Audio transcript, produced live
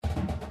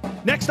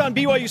Next on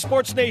BYU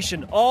Sports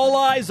Nation, all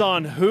eyes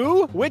on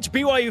who? Which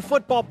BYU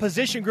football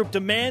position group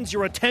demands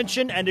your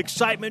attention and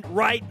excitement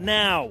right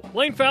now?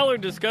 Blaine Fowler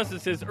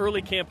discusses his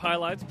early camp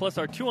highlights, plus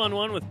our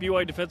 2-on-1 with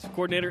BYU defensive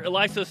coordinator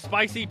Elisa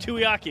Spicy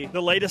Tuiaki.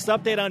 The latest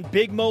update on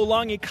Big Mo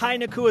Langi Kai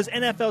Nakua's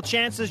NFL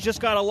chances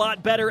just got a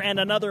lot better, and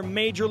another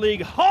Major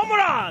League home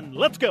run.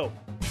 Let's go.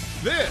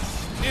 This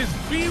is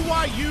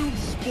BYU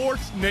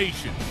Sports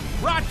Nation,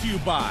 brought to you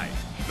by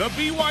The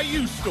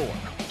BYU Store.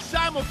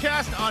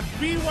 Simulcast on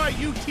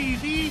BYU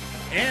TV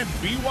and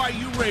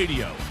BYU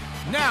Radio.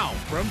 Now,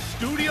 from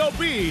Studio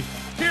B,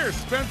 here's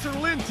Spencer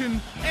Linton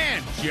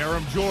and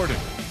Jerem Jordan.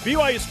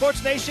 BYU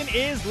Sports Nation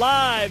is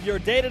live, your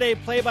day-to-day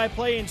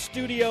play-by-play in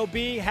Studio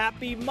B.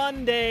 Happy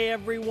Monday,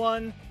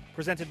 everyone.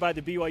 Presented by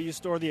the BYU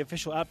Store, the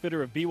official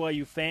outfitter of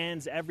BYU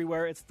fans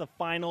everywhere. It's the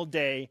final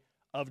day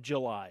of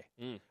July,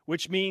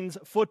 which means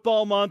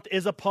football month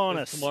is upon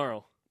us.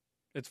 Tomorrow.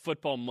 It's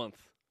football month.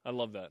 I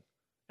love that.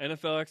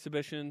 NFL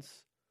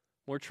exhibitions,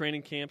 more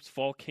training camps,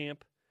 fall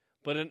camp,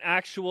 but an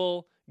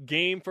actual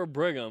game for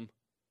Brigham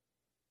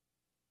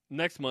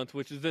next month,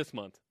 which is this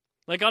month.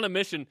 Like on a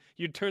mission,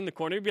 you'd turn the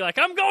corner, you'd be like,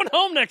 I'm going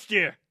home next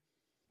year,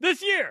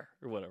 this year,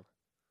 or whatever.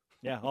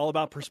 Yeah, all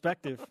about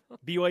perspective.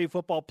 BYU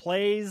football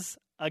plays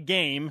a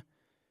game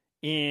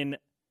in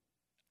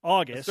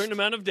August. A certain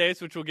amount of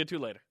days, which we'll get to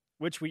later.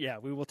 Which we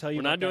will tell you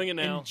We're not doing it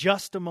now. In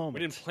just a moment. We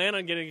didn't plan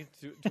on getting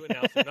to it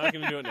now, so we're not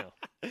going to do it now.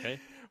 Okay?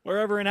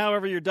 Wherever and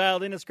however you're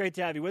dialed in, it's great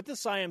to have you with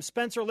us. I am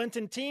Spencer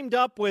Linton, teamed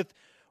up with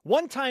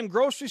one-time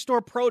grocery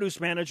store produce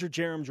manager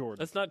Jerem Jordan.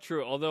 That's not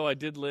true, although I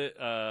did live.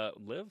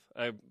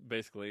 I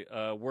basically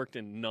worked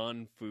in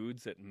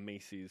non-foods at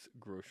Macy's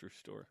grocery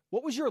store.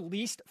 What was your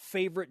least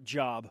favorite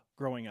job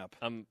growing up?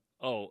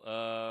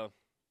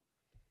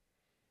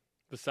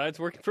 Besides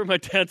working for my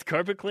dad's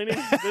carpet cleaning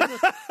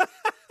business.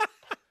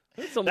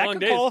 It's a long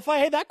day. Qualify.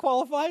 Hey, that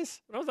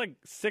qualifies. When I was like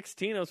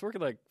 16, I was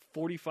working like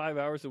 45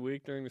 hours a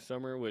week during the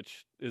summer,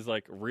 which is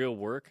like real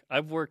work.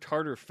 I've worked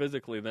harder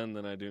physically then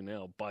than I do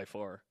now, by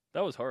far.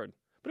 That was hard,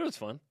 but it was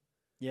fun.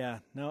 Yeah,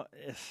 no.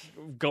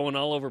 Going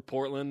all over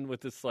Portland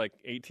with this like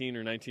 18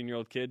 or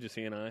 19-year-old kid, just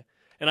he and I.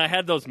 And I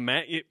had those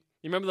you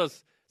remember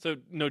those? So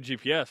no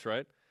GPS,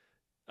 right?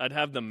 I'd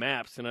have the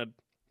maps, and I'd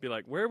be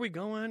like, where are we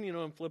going? You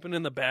know, I'm flipping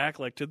in the back,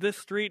 like to this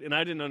street. And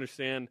I didn't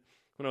understand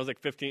when I was like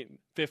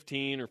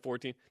 15 or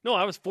 14. No,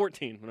 I was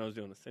 14 when I was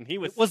doing this. And he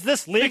was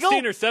this legal?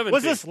 16 or 17.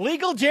 Was this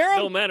legal, Jerem?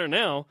 Don't matter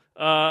now.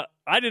 I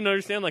didn't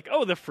understand, like,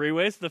 the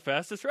freeway's the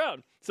fastest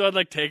route. So I'd,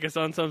 like, take us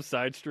on some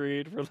side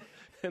street.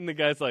 And the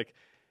guy's like,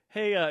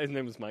 hey, his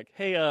name was Mike.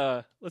 Hey,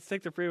 let's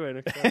take the freeway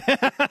next time.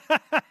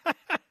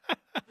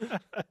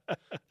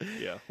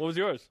 Yeah. What was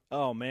yours?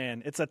 Oh,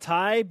 man. It's a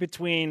tie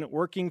between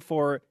working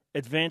for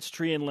Advanced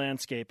Tree and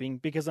Landscaping,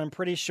 because I'm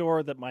pretty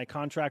sure that my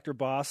contractor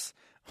boss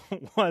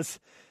was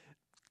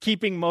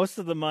keeping most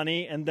of the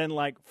money and then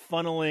like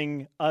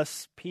funneling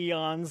us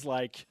peons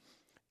like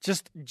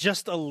just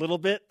a little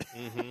bit.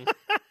 Mm-hmm.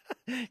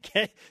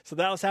 Okay, so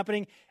that was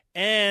happening.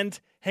 And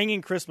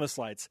hanging Christmas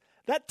lights.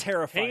 That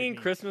terrified me. Hanging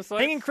Christmas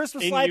lights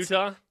in lights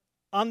Utah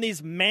on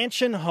these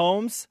mansion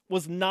homes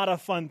was not a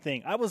fun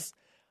thing. I was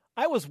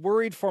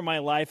worried for my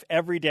life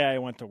every day I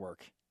went to work.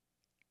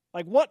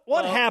 Like what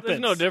happens? There's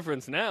no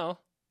difference now.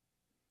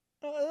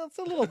 It's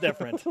a little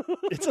different.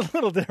 It's a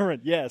little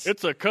different, yes.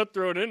 It's a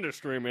cutthroat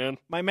industry, man.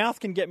 My mouth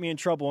can get me in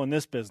trouble in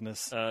this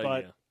business,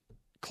 but yeah.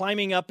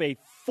 Climbing up a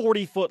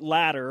 40-foot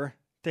ladder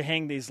to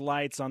hang these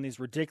lights on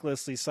these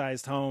ridiculously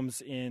sized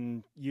homes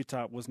in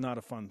Utah was not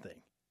a fun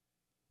thing.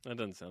 That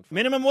doesn't sound fun.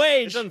 Minimum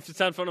wage. It doesn't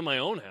sound fun in my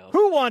own house.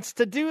 Who wants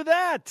to do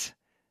that?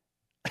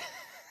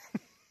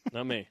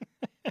 Not me.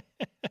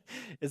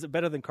 Is it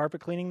better than carpet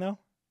cleaning, though?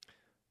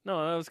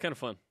 No, that was kind of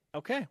fun.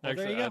 Okay, well,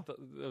 Actually, there you go.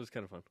 That was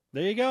kind of fun.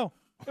 There you go.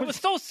 It was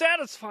so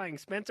satisfying,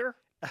 Spencer.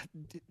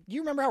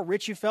 You remember how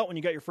rich you felt when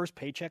you got your first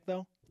paycheck,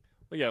 though?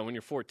 Well, yeah, when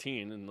you're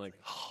 14 and like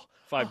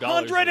 $5.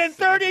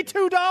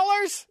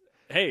 $132?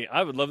 Hey,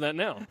 I would love that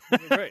now.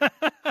 Great.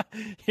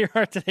 Here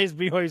are today's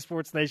BYU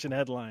Sports Nation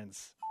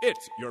headlines.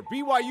 It's your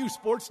BYU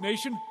Sports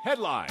Nation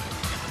headline.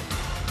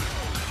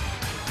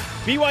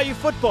 BYU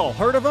football,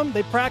 heard of them?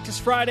 They practice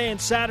Friday and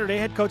Saturday.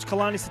 Head coach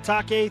Kalani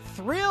Sitake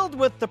thrilled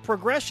with the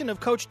progression of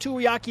Coach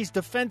Tuiaki's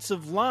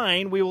defensive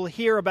line. We will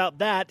hear about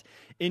that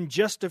in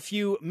just a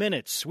few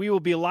minutes. We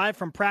will be live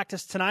from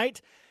practice tonight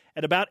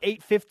at about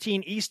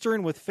 8:15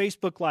 Eastern with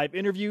Facebook Live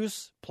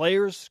interviews,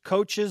 players,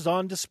 coaches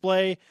on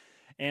display,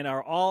 and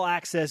our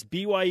all-access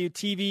BYU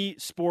TV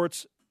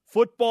sports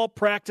football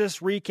practice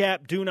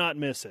recap. Do not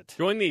miss it.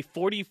 Join the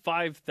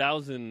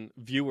 45,000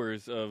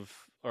 viewers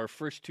of our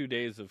first 2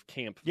 days of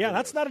camp. Yeah, videos.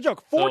 That's not a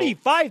joke.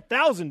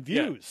 45,000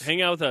 views. Yeah,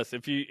 hang out with us.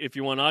 If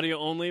you want audio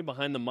only,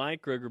 Behind the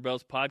Mic, Greg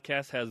Wrubell's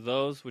podcast has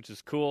those, which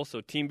is cool. So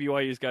Team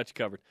BYU's got you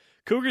covered.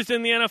 Cougars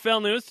in the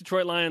NFL news.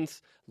 Detroit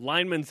Lions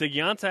lineman Ziggy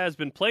Ansah has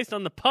been placed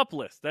on the PUP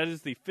list. That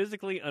is the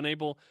physically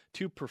unable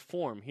to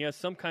perform. He has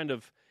some kind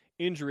of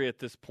injury at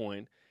this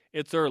point.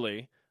 It's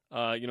early.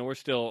 We're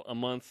still a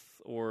month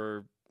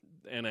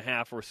and a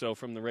half or so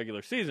from the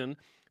regular season.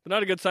 But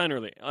not a good sign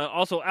early.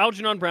 Also,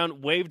 Algernon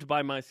Brown waived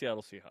by my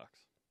Seattle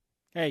Seahawks.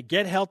 Hey,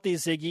 get healthy,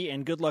 Ziggy,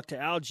 and good luck to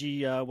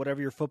Algie, whatever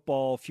your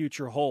football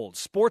future holds.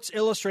 Sports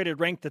Illustrated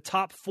ranked the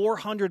top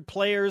 400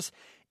 players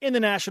in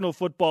the National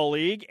Football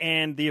League,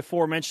 and the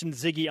aforementioned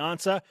Ziggy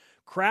Ansah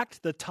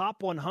cracked the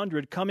top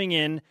 100, coming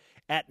in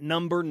at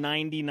number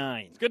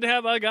 99. It's good to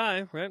have a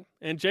guy, right?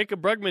 And Jacob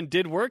Brugman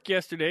did work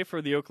yesterday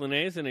for the Oakland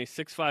A's in a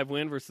 6-5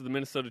 win versus the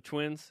Minnesota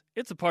Twins.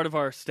 It's a part of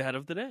our stat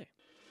of the day.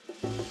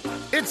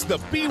 It's the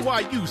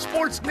BYU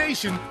Sports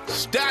Nation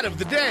Stat of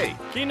the Day.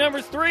 Key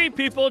numbers 3,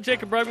 people.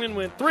 Jacob Brugman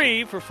went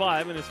 3 for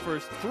 5 in his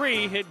first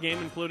 3-hit game,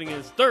 including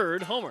his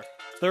third homer.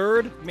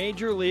 Third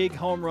major league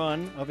home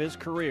run of his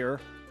career.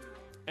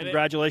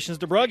 Congratulations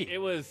to Bruggy. It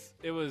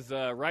was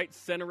right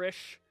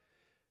center-ish,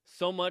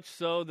 so much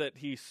so that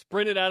he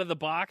sprinted out of the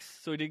box,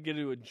 so he didn't get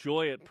to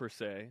enjoy it per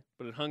se,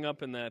 but it hung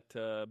up in that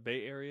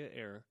Bay Area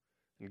air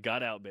and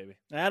got out, baby.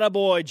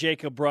 Attaboy,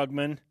 Jacob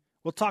Brugman.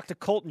 We'll talk to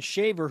Colton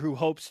Shaver, who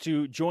hopes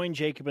to join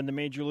Jacob in the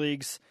major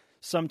leagues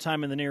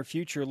sometime in the near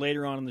future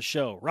later on in the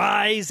show.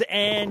 Rise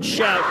and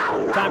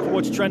shout. Time for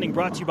What's Trending,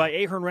 brought to you by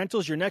Ahern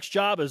Rentals. Your next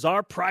job is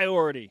our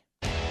priority.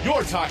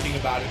 You're talking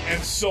about it,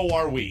 and so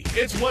are we.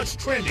 It's What's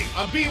Trending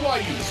on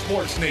BYU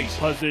Sports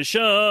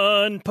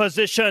Nation.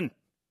 Position.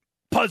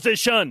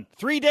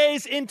 3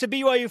 days into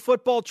BYU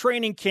football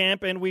training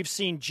camp, and we've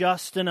seen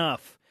just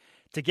enough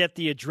to get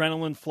the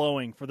adrenaline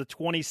flowing for the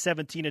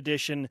 2017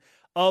 edition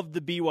of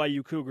the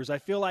BYU Cougars. I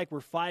feel like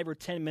we're 5 or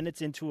 10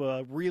 minutes into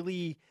a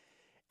really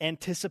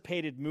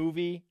anticipated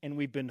movie, and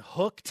we've been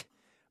hooked,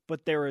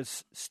 but there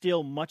is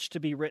still much to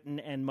be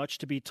written and much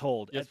to be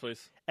told. Yes,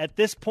 please. At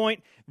this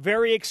point,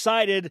 very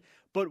excited,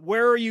 but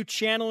where are you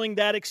channeling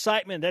that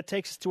excitement? That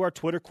takes us to our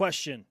Twitter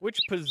question.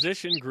 Which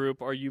position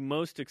group are you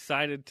most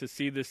excited to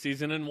see this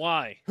season, and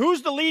why?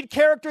 Who's the lead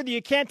character that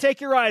you can't take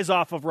your eyes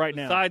off of right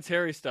now? Besides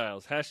Harry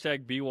Styles,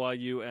 hashtag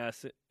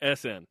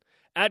BYUSN.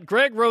 At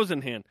Greg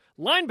Rosenhan,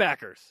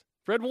 linebackers.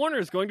 Fred Warner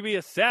is going to be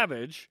a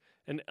savage,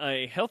 and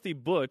a healthy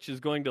Butch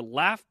is going to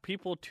laugh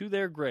people to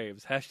their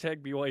graves.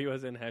 Hashtag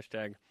BYUSN,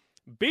 hashtag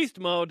beast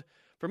mode.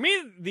 For me,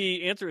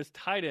 the answer is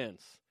tight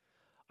ends.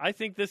 I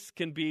think this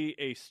can be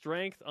a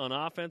strength on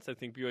offense. I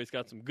think BYU's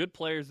got some good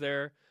players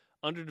there,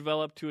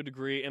 underdeveloped to a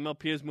degree.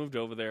 MLP has moved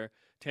over there.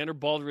 Tanner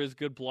Balder is a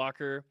good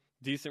blocker,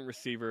 decent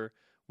receiver.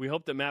 We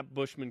hope that Matt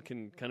Bushman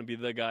can kind of be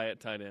the guy at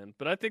tight end.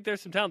 But I think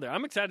there's some talent there.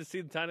 I'm excited to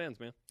see the tight ends,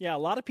 man. Yeah, a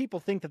lot of people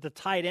think that the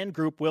tight end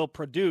group will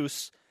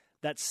produce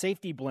that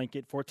safety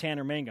blanket for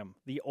Tanner Mangum,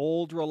 the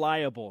old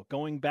reliable,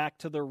 going back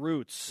to the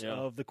roots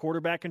of the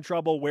quarterback in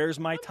trouble.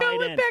 Where's my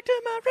tight end? Back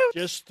to my roots.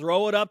 Just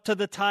throw it up to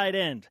the tight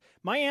end.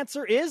 My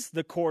answer is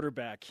the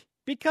quarterback,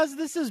 because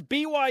this is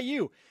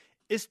BYU.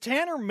 Is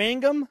Tanner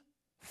Mangum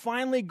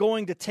finally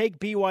going to take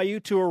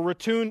BYU to a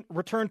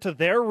return to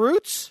their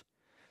roots?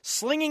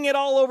 Slinging it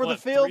all over the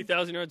field.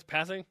 3,000 yards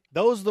passing?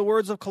 Those are the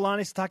words of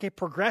Kalani Sitake.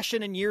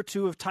 Progression in year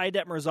 2 of Ty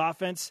Detmer's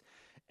offense.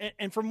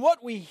 And from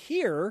what we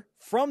hear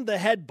from the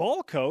head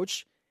ball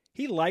coach,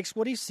 he likes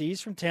what he sees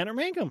from Tanner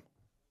Mangum.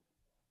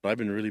 I've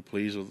been really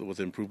pleased with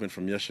the improvement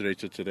from yesterday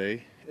to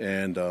today.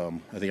 And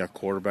I think our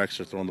quarterbacks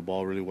are throwing the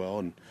ball really well.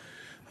 And,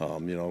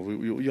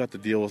 we have to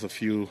deal with a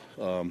few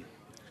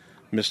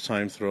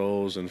mistimed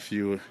throws and a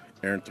few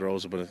errant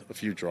throws, but a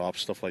few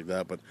drops, stuff like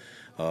that. But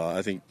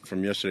I think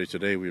from yesterday to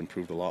today, we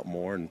improved a lot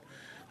more. And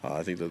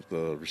I think that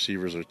the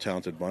receivers are a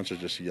talented bunch. They're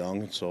just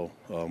young. So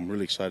I'm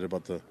really excited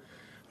about the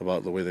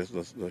way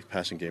the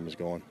passing game is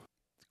going.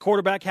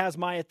 Quarterback has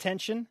my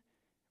attention.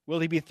 Will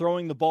he be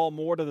throwing the ball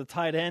more to the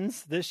tight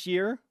ends this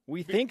year?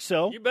 We think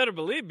so. You better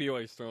believe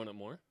BYU's throwing it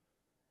more.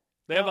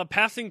 They have a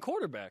passing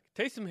quarterback.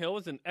 Taysom Hill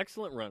is an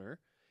excellent runner.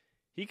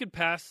 He could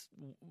pass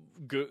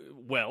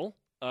well,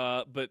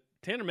 but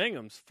Tanner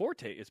Mangum's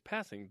forte is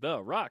passing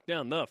the rock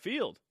down the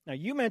field. Now,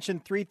 you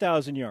mentioned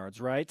 3,000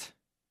 yards, right?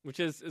 Which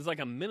is like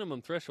a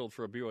minimum threshold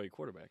for a BYU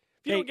quarterback.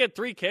 If you don't get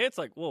 3K, it's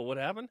like, whoa, what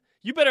happened?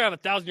 You better have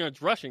 1,000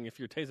 yards rushing if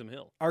you're Taysom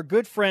Hill. Our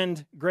good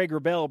friend Greg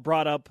Rebel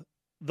brought up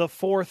the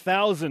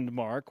 4,000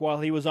 mark while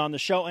he was on the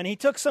show, and he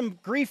took some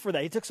grief for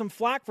that. He took some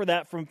flack for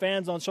that from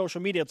fans on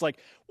social media. It's like,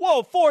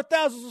 whoa,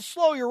 4,000 is a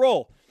slow your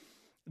roll.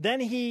 Then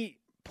he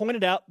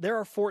pointed out there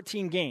are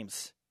 14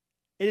 games.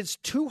 It is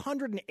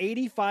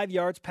 285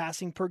 yards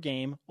passing per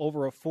game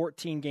over a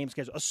 14-game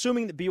schedule,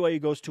 assuming that BYU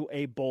goes to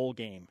a bowl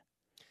game.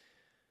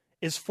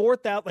 Is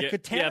 4,000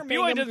 could Tanner Mangum?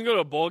 BYU doesn't go to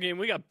a bowl game.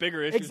 We got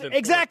bigger issues than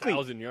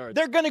 4,000 yards.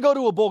 They're going to go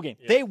to a bowl game.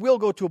 Yeah. They will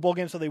go to a bowl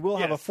game, so they will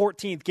have a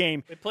 14th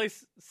game. They play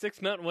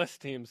 6 Mountain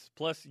West teams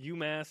plus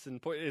UMass, and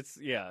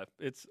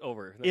it's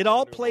over. It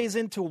all plays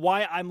into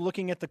why I'm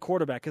looking at the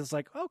quarterback, because it's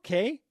like,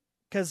 okay,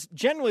 because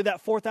generally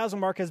that 4,000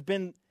 mark has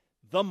been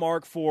the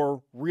mark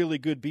for really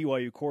good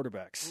BYU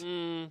quarterbacks.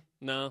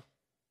 No,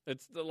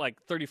 it's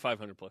like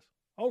 3,500 plus.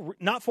 Oh,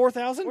 not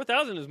 4,000?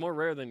 4,000 is more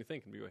rare than you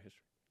think in BYU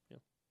history.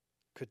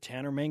 Could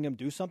Tanner Mangum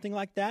do something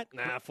like that?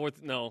 Nah,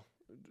 no.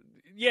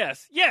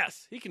 Yes,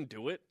 he can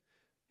do it.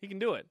 He can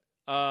do it.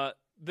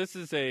 This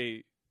is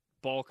a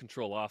ball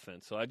control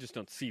offense, so I just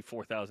don't see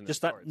 4,000.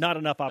 Just not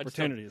enough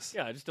opportunities.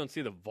 I just don't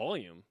see the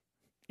volume.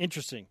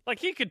 Interesting. Like,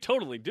 he could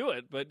totally do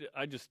it, but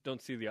I just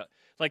don't see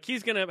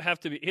he's going to have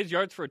to be, his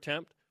yards per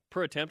attempt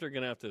per attempt are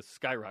going to have to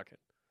skyrocket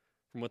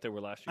from what they were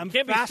last year. I'm You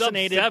can't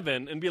fascinated. be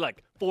sub-7 and be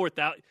like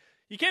 4,000.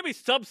 You can't be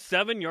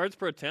sub-7 yards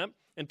per attempt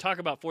and talk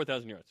about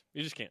 4,000 yards.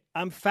 You just can't.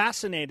 I'm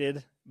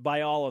fascinated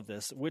by all of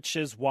this, which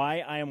is why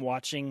I am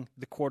watching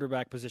the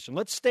quarterback position.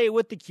 Let's stay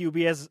with the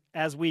QB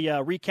as we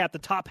recap the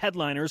top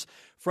headliners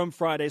from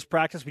Friday's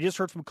practice. We just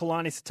heard from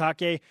Kalani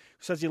Sitake,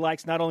 who says he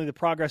likes not only the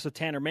progress of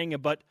Tanner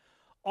Mangum, but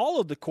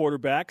all of the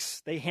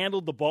quarterbacks. They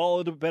handled the ball a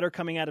little bit better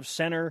coming out of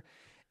center.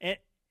 And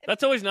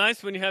That's always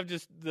nice when you have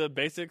just the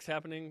basics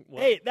happening.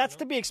 Well, hey, that's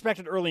to be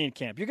expected early in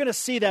camp. You're going to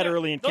see that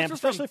early in those camp, are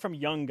especially from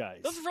young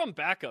guys. Those are from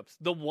backups.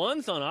 The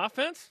ones on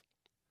offense,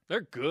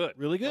 they're good.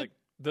 Really good?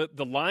 Like,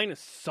 the line is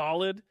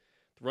solid.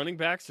 The running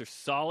backs are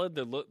solid.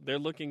 They're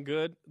looking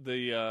good.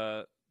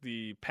 The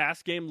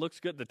pass game looks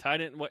good. The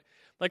tight end,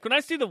 like when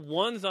I see the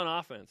ones on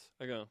offense,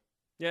 I go,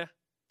 yeah,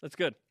 that's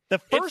good. The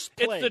first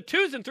play, it's the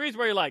 2s and 3s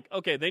where you're like,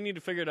 okay, they need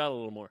to figure it out a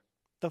little more.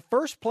 the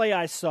first play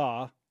I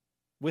saw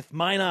with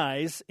mine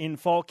eyes in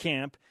fall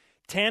camp,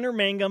 Tanner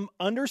Mangum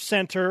under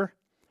center,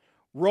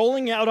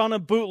 rolling out on a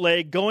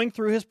bootleg, going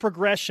through his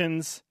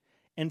progressions,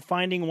 and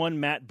finding one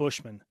Matt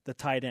Bushman, the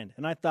tight end.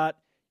 And I thought,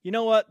 you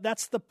know what?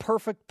 That's the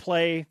perfect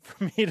play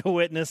for me to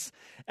witness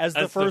as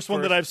the first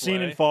one that I've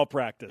seen in fall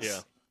practice. Yeah.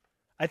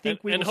 I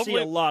think we will see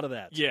a lot of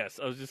that. Yes,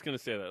 I was just going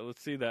to say that.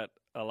 Let's see that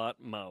a lot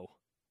more.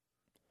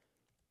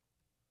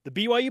 The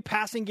BYU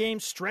passing game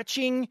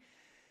stretching,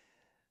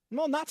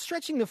 well, not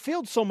stretching the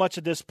field so much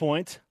at this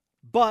point,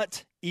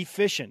 but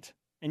efficient.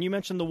 And you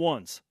mentioned the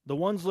ones. The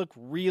ones look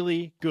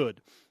really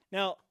good.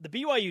 Now, the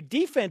BYU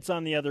defense,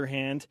 on the other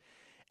hand,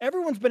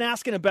 everyone's been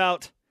asking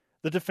about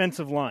the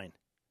defensive line.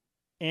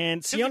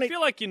 And Sione, you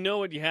feel like you know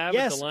what you have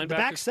yes, at the linebacker the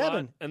back spot,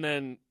 seven. And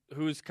then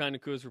who's kind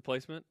of Kua's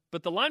replacement.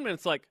 But the lineman,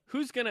 it's like,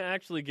 who's going to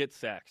actually get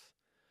sacks?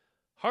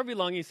 Harvey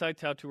Long, Isai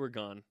Tautu were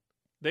gone.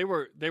 They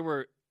were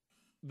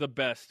the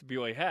best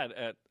BYU had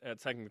at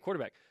sacking the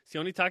quarterback.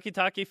 Sione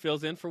Takitaki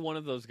fills in for one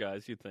of those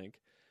guys, you'd think.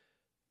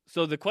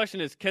 So the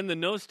question is, can the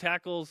nose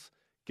tackles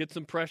get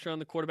some pressure on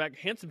the quarterback?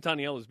 Handsome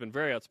Taniela has been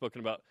very outspoken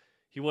about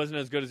he wasn't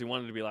as good as he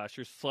wanted to be last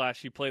year, /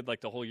 he played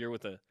like the whole year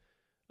with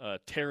a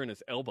tear in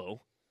his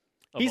elbow.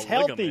 He's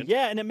healthy,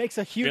 yeah, and it makes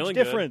a huge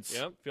difference.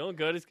 Yep, feeling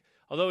good.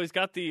 Although he's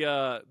got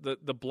the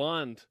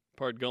blonde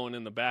part going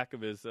in the back of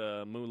his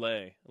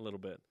mullet a little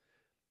bit,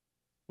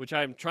 which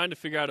I'm trying to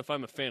figure out if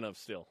I'm a fan of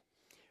still.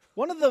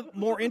 One of the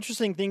more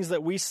interesting things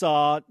that we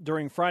saw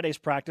during Friday's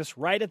practice,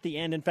 right at the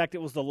end, in fact,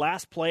 it was the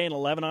last play in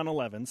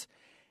 11-on-11s,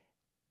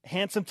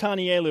 Handsome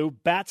Tanielu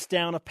bats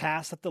down a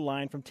pass at the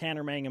line from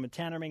Tanner Mangum, and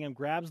Tanner Mangum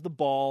grabs the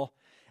ball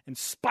and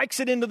spikes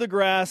it into the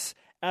grass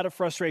out of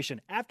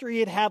frustration after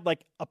he had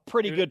like a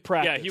pretty good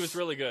practice. Yeah, he was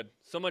really good.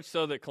 So much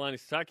so that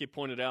Kalani Sitake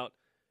pointed out,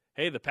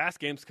 hey, the pass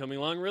game's coming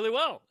along really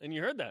well. And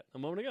you heard that a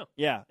moment ago.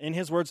 Yeah, in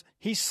his words,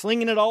 he's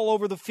slinging it all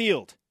over the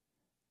field.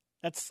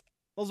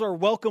 Those are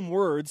welcome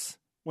words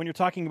when you're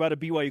talking about a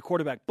BYU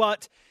quarterback.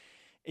 But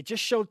it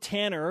just showed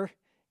Tanner,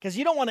 because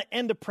you don't want to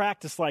end a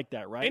practice like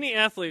that, right? Any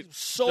athlete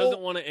doesn't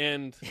want to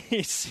end.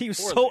 He was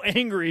so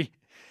angry.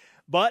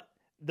 But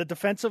the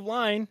defensive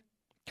line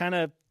kind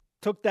of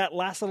took that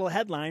last little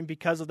headline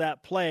because of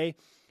that play.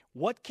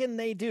 What can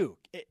they do?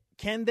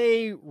 Can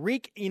they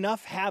wreak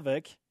enough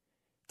havoc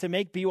to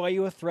make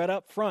BYU a threat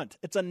up front?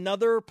 It's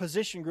another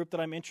position group that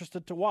I'm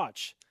interested to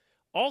watch.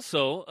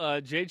 Also,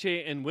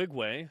 J.J.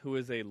 Nwigwe, who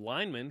is a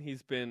lineman,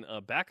 he's been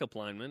a backup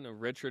lineman, a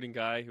redshirting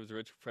guy. He was a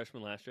redshirt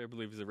freshman last year. I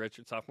believe he's a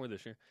redshirt sophomore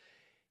this year.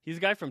 He's a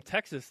guy from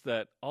Texas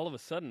that all of a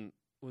sudden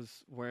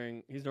was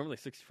wearing, he's normally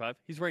 65.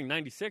 He's wearing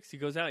 96. He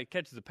goes out, he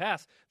catches a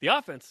pass. The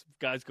offense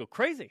guys go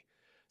crazy.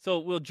 So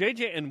will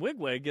J.J.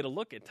 Nwigwe get a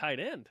look at tight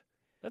end?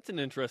 That's an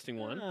interesting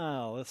one.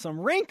 Oh, some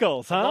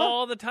wrinkles, huh?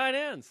 All the tight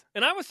ends.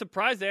 And I was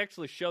surprised they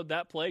actually showed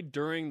that play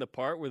during the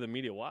part where the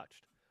media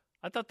watched.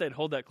 I thought they'd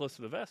hold that close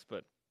to the vest,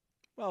 but...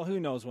 Well, who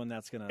knows when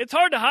that's going to... It's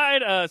hard to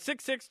hide a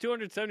 6'6",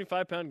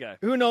 275-pound guy.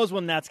 Who knows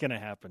when that's going to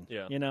happen,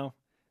 yeah. You know?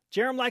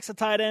 Jerem likes the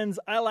tight ends.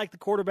 I like the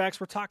quarterbacks.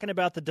 We're talking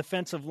about the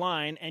defensive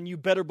line, and you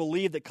better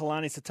believe that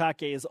Kalani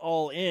Sitake is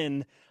all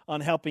in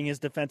on helping his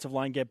defensive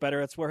line get better.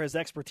 That's where his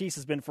expertise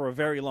has been for a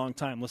very long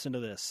time. Listen to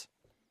this.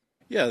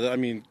 Yeah, I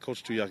mean,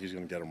 Coach Tuiaki's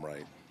going to get him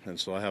right. And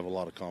so I have a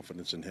lot of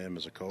confidence in him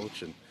as a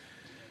coach. And,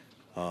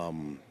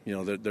 you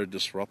know, they're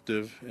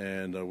disruptive,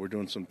 and we're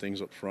doing some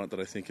things up front that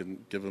I think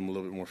can give them a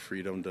little bit more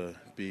freedom to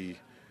be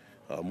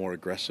more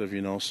aggressive,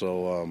 you know.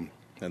 So,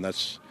 and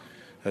that's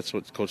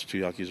what Coach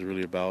Tuiaki is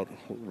really about,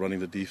 running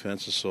the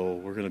defense. So I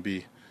think we're going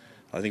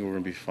to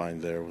be fine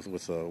there with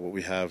what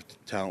we have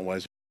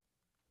talent-wise.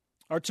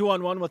 Our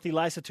 2-on-1 with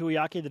Elisa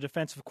Tuiaki, the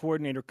defensive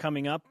coordinator,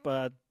 coming up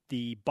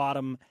the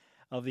bottom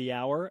of the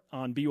hour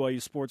on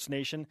BYU Sports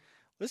Nation.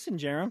 Listen,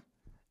 Jerem,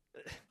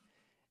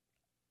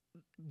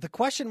 the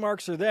question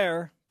marks are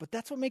there, but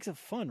that's what makes it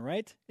fun,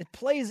 right?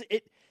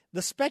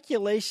 The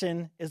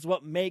speculation is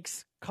what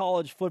makes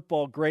college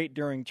football great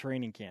during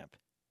training camp.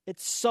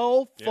 It's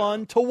so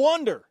fun to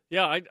wonder.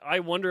 Yeah,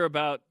 I wonder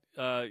about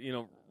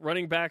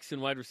running backs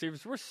and wide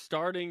receivers. We're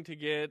starting to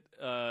get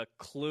a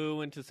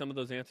clue into some of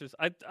those answers.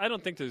 I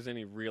don't think there's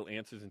any real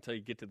answers until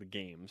you get to the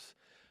games.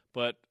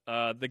 But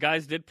the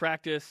guys did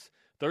practice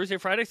Thursday,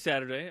 Friday,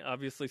 Saturday.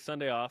 Obviously,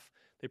 Sunday off.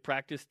 They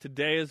practiced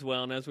today as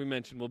well. And as we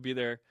mentioned, we'll be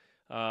there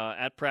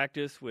at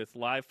practice with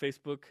live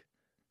Facebook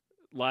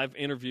live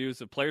interviews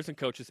of players and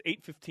coaches,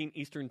 8:15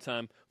 Eastern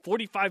Time.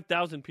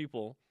 45,000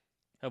 people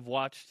have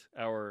watched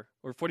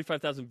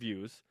 45,000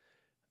 views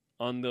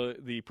on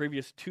the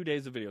previous 2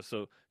 days of video.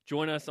 So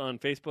join us on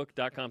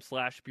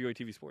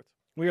Facebook.com/BYUTV Sports.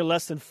 We are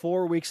less than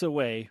 4 weeks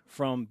away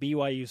from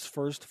BYU's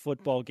first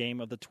football game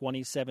of the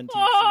 2017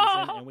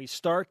 season, and we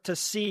start to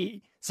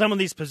see some of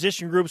these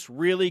position groups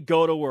really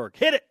go to work.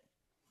 Hit it!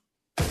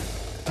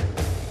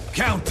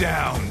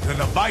 Countdown to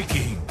the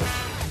Viking.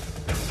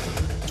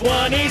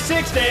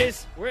 26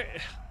 days. We're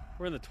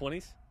in the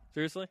 20s?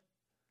 Seriously?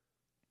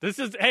 This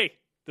is good.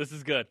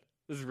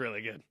 This is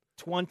really good.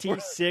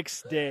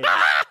 26 days.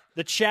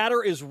 The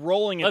chatter is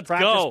rolling at Let's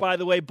practice, go. by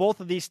the way. Both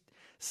of these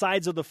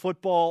sides of the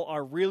football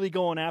are really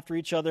going after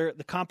each other.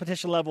 The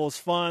competition level is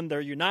fun.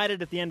 They're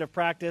united at the end of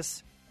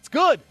practice. It's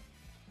good.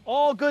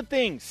 All good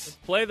things.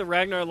 Play the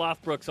Ragnar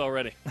Lothbrooks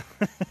already.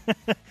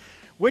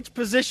 Which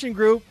position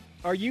group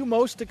are you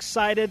most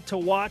excited to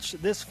watch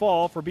this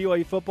fall for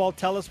BYU football?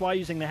 Tell us why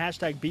using the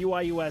hashtag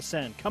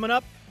BYUSN. Coming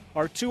up,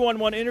 our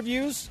 2-on-1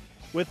 interviews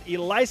with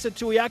Elisa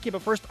Tuiaki,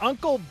 but first,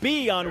 Uncle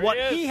B on what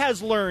he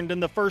has learned in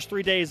the first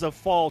 3 days of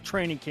fall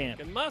training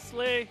camp. And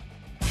Musly.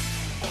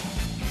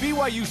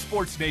 BYU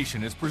Sports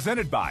Nation is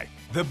presented by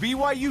The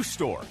BYU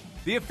Store,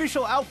 the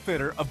official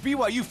outfitter of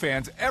BYU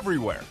fans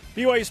everywhere.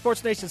 BYU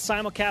Sports Nation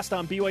simulcast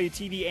on BYU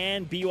TV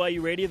and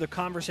BYU Radio. The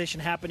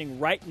conversation happening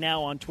right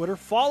now on Twitter.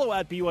 Follow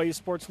at BYU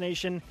Sports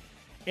Nation.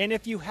 And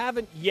if you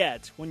haven't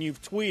yet, when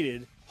you've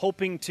tweeted,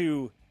 hoping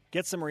to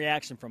get some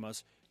reaction from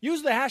us,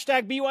 use the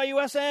hashtag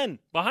BYUSN.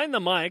 Behind the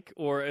Mic,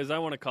 or as I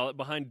want to call it,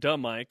 Behind the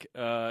Mic,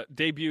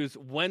 debuts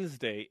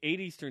Wednesday, 8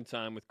 Eastern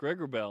Time with Greg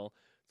Wrubell.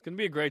 It's going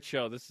to be a great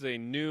show. This is a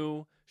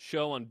new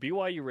show on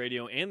BYU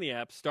Radio and the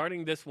app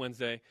starting this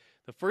Wednesday.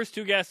 The first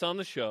two guests on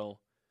the show,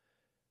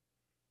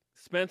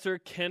 Spencer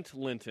Kent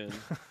Linton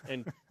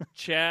and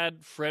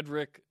Chad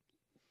Frederick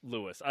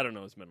Lewis. I don't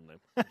know his middle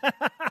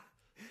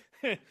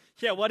name.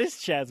 Yeah, what is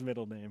Chad's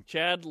middle name?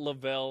 Chad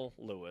Lavelle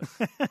Lewis.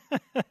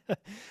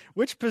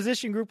 Which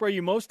position group are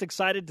you most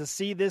excited to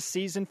see this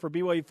season for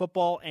BYU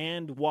football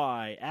and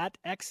why? At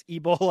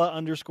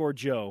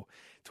xebola_Joe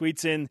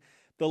tweets in,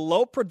 the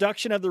low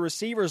production of the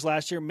receivers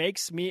last year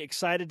makes me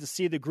excited to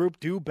see the group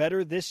do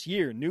better this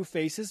year. New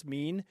faces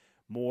mean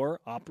more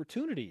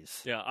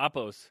opportunities. Yeah,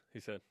 oppos, he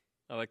said.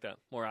 I like that.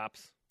 More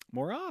ops.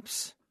 More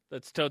ops.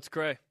 That's totes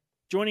cray.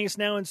 Joining us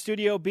now in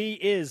Studio B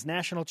is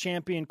national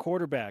champion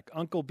quarterback,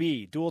 Uncle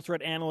B, dual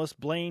threat analyst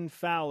Blaine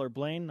Fowler.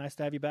 Blaine, nice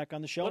to have you back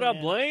on the show. What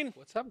up, Blaine?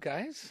 What's up,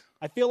 guys?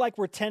 I feel like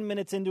we're 10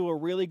 minutes into a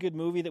really good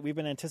movie that we've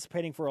been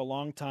anticipating for a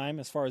long time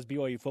as far as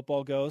BYU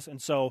football goes.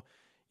 And so,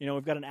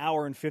 we've got an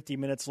hour and 50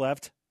 minutes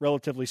left,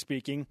 relatively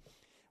speaking.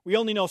 We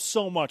only know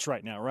so much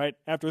right now, right?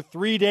 After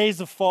 3 days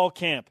of fall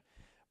camp.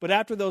 But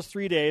after those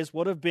 3 days,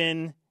 what have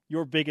been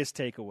your biggest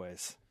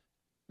takeaways?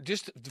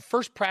 Just the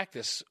first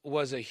practice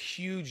was a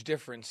huge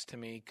difference to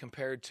me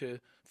compared to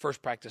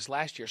first practice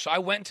last year. So I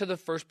went to the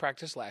first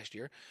practice last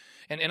year,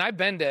 and I've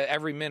been to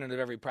every minute of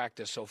every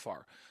practice so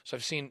far. So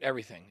I've seen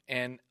everything.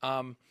 And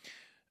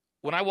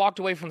when I walked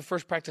away from the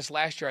first practice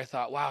last year, I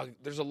thought, wow,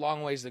 there's a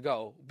long ways to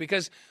go.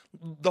 Because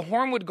the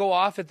horn would go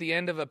off at the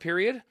end of a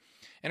period,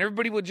 and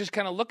everybody would just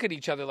kind of look at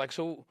each other like,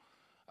 so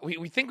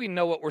we think we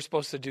know what we're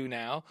supposed to do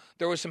now.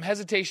 There was some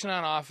hesitation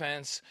on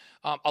offense,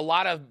 a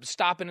lot of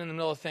stopping in the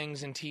middle of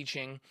things and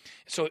teaching.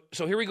 So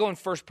here we go in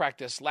first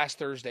practice last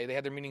Thursday. They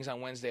had their meetings on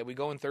Wednesday. We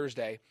go in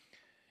Thursday.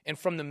 And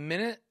from the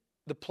minute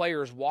the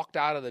players walked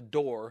out of the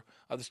door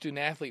of the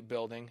student-athlete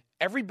building,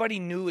 everybody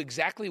knew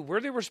exactly where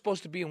they were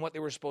supposed to be and what they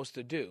were supposed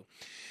to do.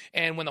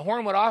 And when the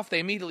horn went off, they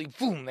immediately,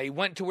 boom, they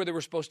went to where they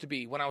were supposed to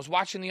be. When I was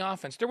watching the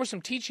offense, there was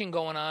some teaching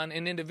going on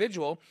in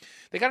individual.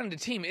 They got into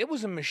team. It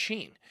was a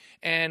machine.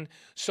 And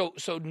so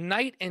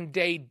night and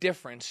day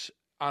difference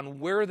on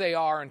where they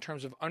are in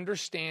terms of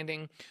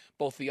understanding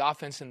both the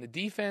offense and the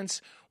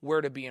defense,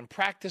 where to be in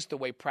practice, the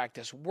way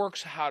practice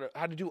works, how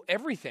to do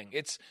everything.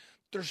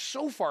 They're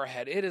so far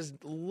ahead. It is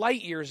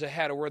light years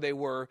ahead of where they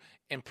were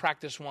in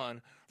practice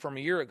one from a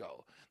year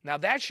ago. Now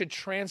that should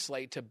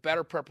translate to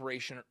better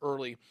preparation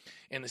early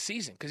in the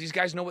season because these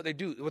guys know what they're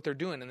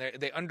doing, and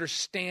they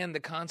understand the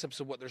concepts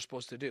of what they're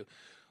supposed to do,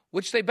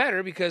 which they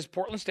better because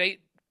Portland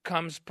State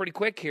comes pretty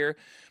quick here.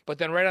 But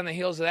then right on the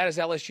heels of that is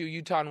LSU,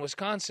 Utah, and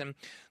Wisconsin.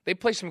 They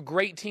play some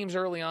great teams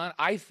early on.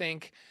 I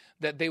think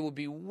that they will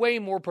be way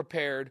more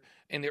prepared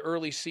in the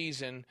early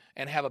season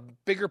and have a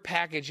bigger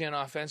package in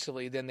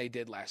offensively than they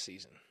did last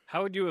season.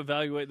 How would you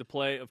evaluate the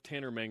play of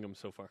Tanner Mangum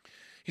so far?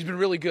 He's been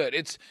really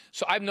good.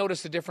 So I've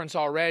noticed the difference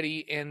already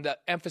in the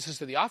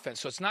emphasis of the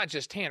offense. So it's not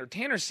just Tanner.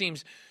 Tanner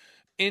seems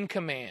in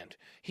command.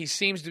 He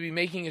seems to be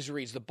making his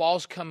reads. The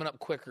ball's coming up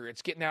quicker.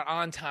 It's getting out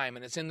on time,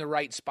 and it's in the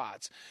right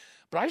spots.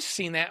 But I've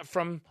seen that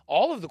from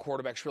all of the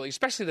quarterbacks, really,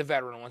 especially the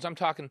veteran ones. I'm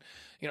talking,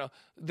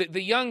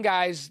 the young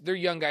guys, they're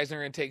young guys, and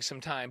they're going to take some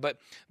time. But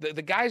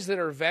the guys that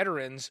are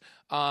veterans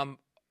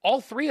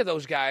all three of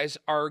those guys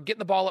are getting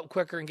the ball up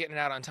quicker and getting it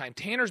out on time.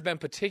 Tanner's been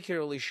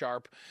particularly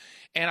sharp,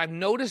 and I've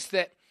noticed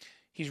that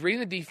he's reading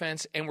the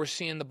defense, and we're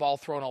seeing the ball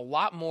thrown a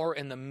lot more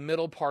in the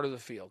middle part of the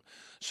field.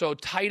 So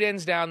tight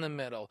ends down the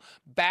middle,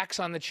 backs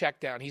on the check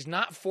down. He's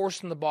not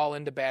forcing the ball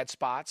into bad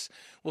spots.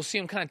 We'll see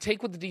him kind of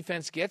take what the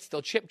defense gets.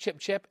 They'll chip,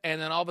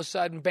 and then all of a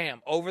sudden,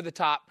 bam, over the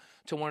top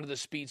to one of the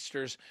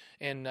speedsters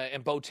in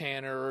Bo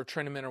Tanner or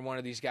Trinnaman or one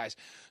of these guys.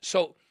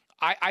 So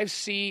I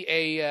see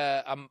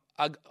a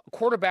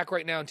quarterback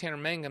right now in Tanner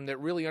Mangum that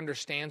really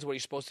understands what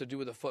he's supposed to do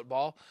with the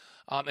football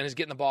and is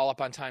getting the ball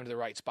up on time to the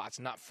right spots,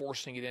 not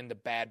forcing it into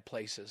bad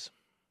places.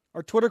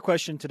 Our Twitter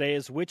question today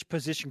is, which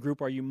position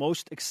group are you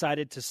most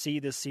excited to see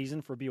this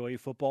season for BYU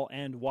football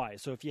and why?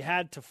 So if you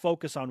had to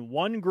focus on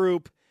one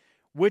group,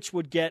 which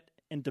would get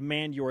and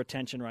demand your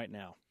attention right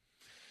now?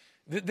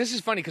 This is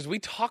funny because we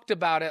talked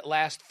about it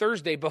last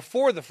Thursday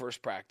before the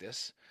first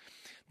practice.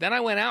 Then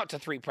I went out to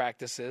 3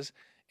 practices,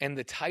 and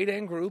the tight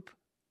end group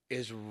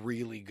is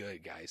really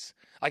good, guys.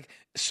 Like,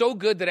 so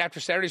good that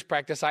after Saturday's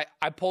practice, I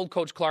pulled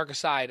Coach Clark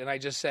aside, and I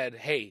just said,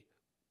 hey,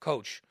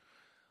 Coach,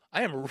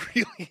 I am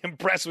really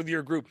impressed with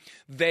your group.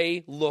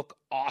 They look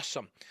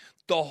awesome.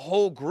 The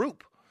whole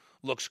group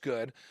looks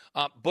good.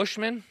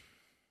 Bushman,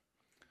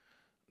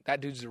 that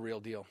dude's the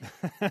real deal.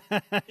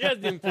 He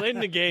hasn't even played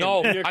in the game.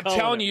 No, I'm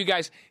telling you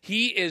guys,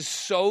 he is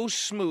so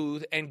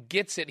smooth and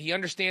gets it. He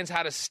understands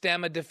how to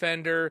stem a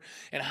defender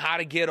and how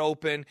to get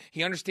open.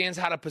 He understands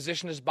how to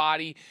position his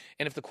body.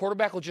 And if the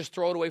quarterback will just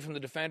throw it away from the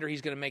defender,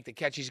 he's going to make the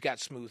catch. He's got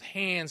smooth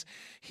hands.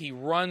 He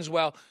runs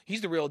well.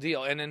 He's the real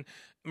deal. And then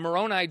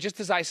Moroni, just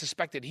as I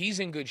suspected, he's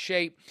in good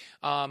shape,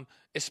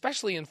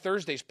 especially in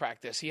Thursday's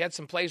practice. He had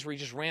some plays where he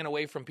just ran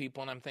away from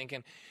people, and I'm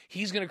thinking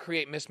he's going to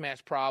create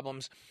mismatch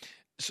problems.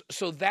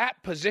 So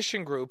that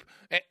position group,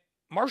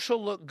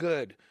 Marshall looked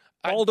good.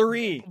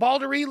 Baldery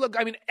looked,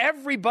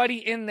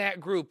 everybody in that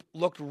group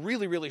looked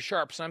really, really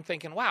sharp. So I'm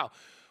thinking, wow,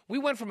 we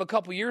went from a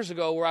couple years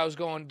ago where I was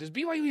going, does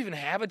BYU even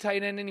have a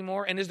tight end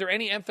anymore? And is there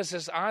any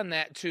emphasis on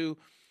that to,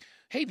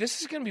 hey,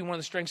 this is going to be one of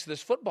the strengths of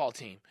this football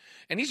team.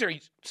 And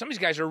some of these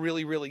guys are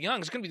really, really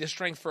young. It's going to be the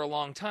strength for a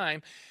long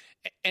time.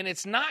 And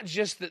it's not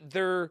just that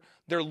they're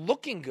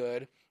looking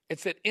good.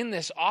 It's that in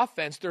this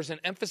offense, there's an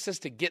emphasis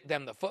to get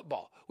them the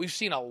football. We've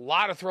seen a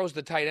lot of throws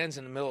to tight ends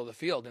in the middle of the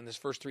field in this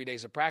first 3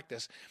 days of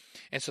practice.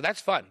 And so that's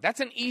fun. That's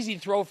an easy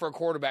throw for a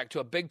quarterback to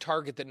a big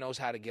target that knows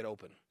how to get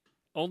open.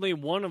 Only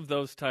one of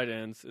those tight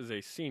ends is a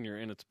senior,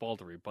 and it's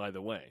Baldery, by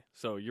the way.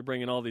 So you're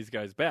bringing all these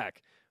guys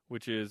back,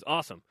 which is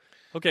awesome.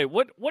 Okay,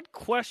 what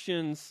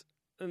questions,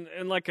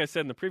 and like I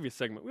said in the previous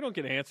segment, we don't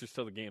get answers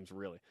till the games,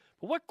 really.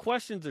 But what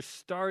questions are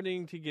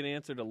starting to get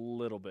answered a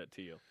little bit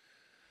to you?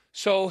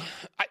 So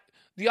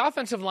the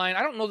offensive line,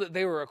 I don't know that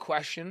they were a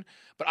question,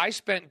 but I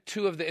spent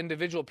 2 of the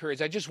individual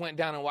periods. I just went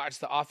down and watched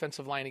the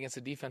offensive line against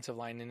the defensive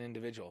line in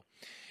individual.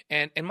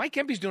 And Mike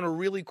Kempy's doing a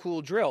really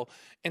cool drill.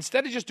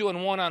 Instead of just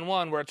doing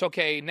one-on-one where it's,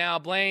 okay, now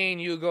Blaine,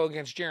 you go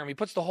against Jeremy, he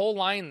puts the whole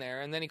line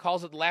there, and then he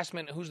calls at the last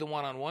minute who's the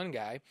one-on-one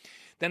guy.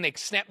 Then they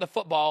snap the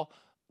football.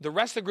 The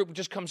rest of the group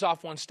just comes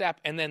off one step,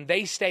 and then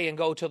they stay and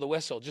go till the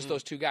whistle, just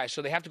those 2 guys.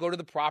 So they have to go to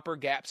the proper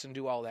gaps and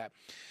do all that.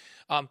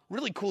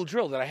 Really cool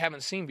drill that I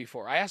haven't seen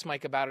before. I asked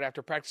Mike about it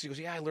after practice. He goes,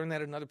 yeah, I learned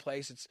that at another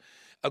place. It's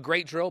a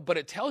great drill, but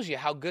it tells you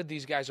how good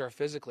these guys are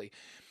physically.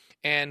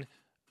 And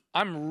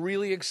I'm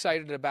really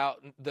excited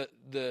about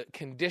the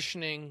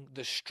conditioning,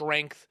 the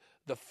strength,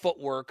 the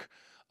footwork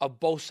of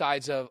both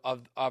sides of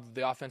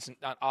the offense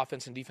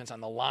and defense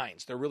on the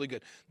lines. They're really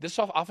good. This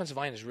offensive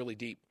line is really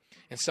deep,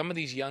 and some of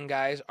these young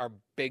guys are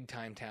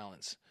big-time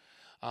talents.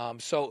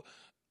 So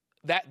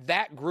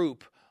that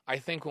group, I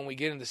think when we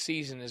get into the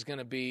season, is going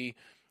to be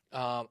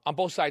on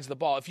both sides of the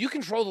ball. If you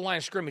control the line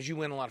of scrimmage, you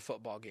win a lot of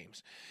football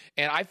games.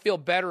 And I feel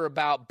better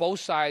about both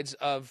sides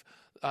of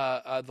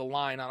the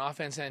line on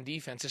offense and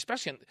defense,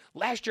 especially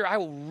last year. I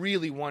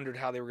really wondered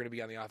how they were going to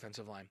be on the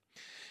offensive line.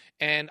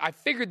 And I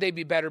figured they'd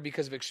be better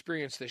because of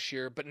experience this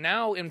year. But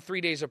now in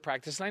 3 days of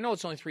practice, and I know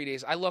it's only 3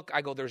 days, I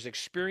go, there's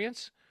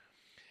experience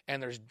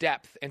and there's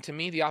depth. And to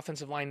me, the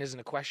offensive line isn't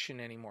a question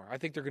anymore. I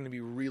think they're going to be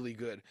really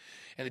good.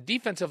 And the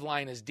defensive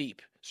line is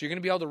deep. So you're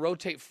going to be able to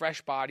rotate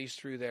fresh bodies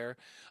through there.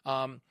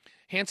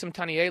 Handsome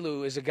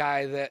Tanielu is a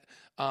guy that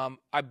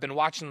I've been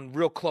watching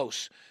real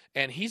close.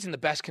 And he's in the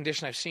best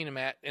condition I've seen him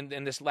at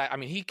in this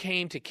he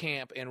came to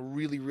camp in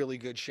really, really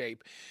good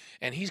shape.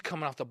 And he's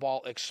coming off the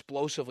ball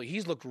explosively.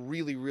 He's looked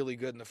really, really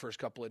good in the first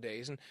couple of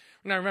days. And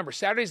now remember,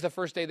 Saturday's the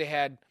first day they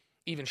had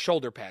even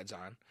shoulder pads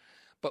on.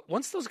 But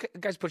once those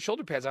guys put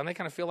shoulder pads on, they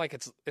kind of feel like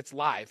it's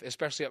live,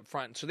 especially up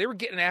front. So they were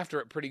getting after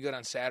it pretty good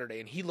on Saturday,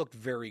 and he looked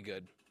very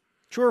good.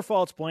 True or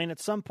false, Blaine, at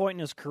some point in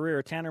his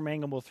career, Tanner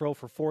Mangum will throw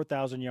for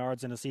 4,000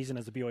 yards in a season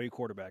as a BYU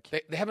quarterback.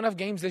 They have enough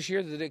games this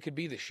year that it could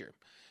be this year.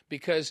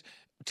 Because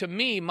to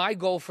me, my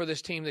goal for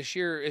this team this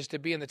year is to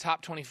be in the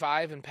top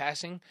 25 in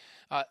passing.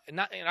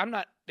 I'm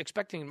not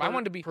expecting – I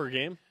want to be – Per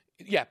game?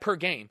 Yeah, per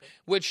game,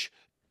 which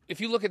 – if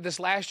you look at this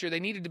last year,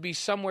 they needed to be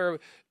somewhere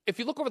 – if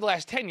you look over the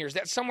last 10 years,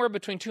 that's somewhere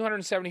between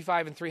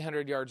 275 and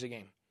 300 yards a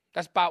game.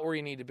 That's about where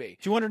you need to be.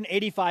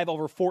 285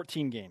 over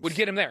 14 games. Would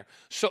get him there.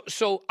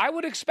 So I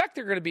would expect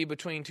they're going to be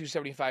between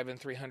 275 and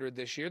 300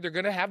 this year. They're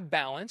going to have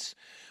balance,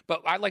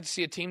 but I'd like to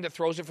see a team that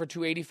throws it for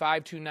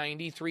 285,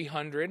 290,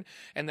 300,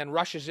 and then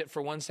rushes it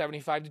for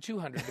 175 to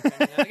 200,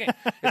 depending on the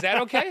game. Is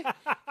that okay?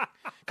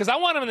 Because I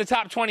want them in the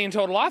top 20 in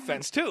total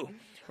offense, too,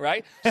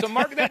 right? So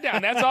mark that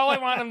down. That's all I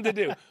want them to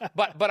do.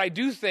 But I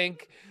do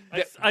think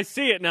that I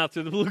see it now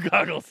through the blue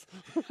goggles.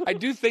 I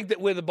do think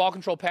that with the ball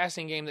control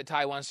passing game that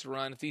Ty wants to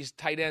run, if these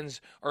tight ends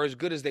are as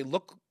good as they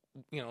look,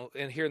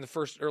 and here in the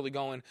first early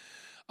going,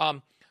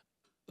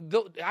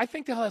 I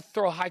think they'll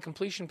throw a high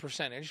completion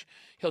percentage.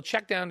 He'll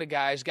check down to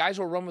guys. Guys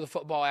will run with the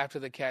football after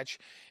the catch,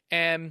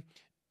 and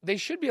they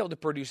should be able to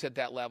produce at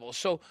that level.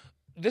 So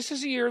this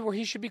is a year where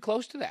he should be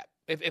close to that.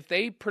 If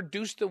they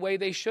produce the way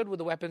they should with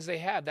the weapons they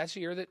have, that's a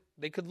year that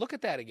they could look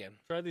at that again.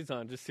 Try these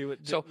on. Just see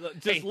what. So,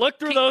 just look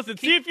through those and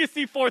see if you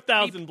see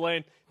 4,000,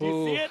 Blaine. Do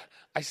you see it?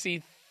 I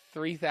see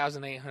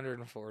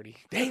 3,840.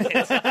 Dang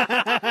it.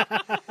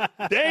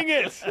 Dang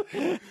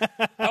it.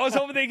 I was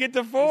hoping they'd get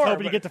to 4.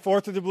 Hoping to get to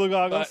 4 through the blue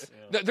goggles.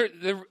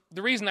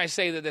 The reason I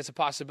say that that's a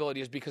possibility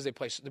is because they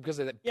play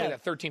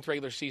that 13th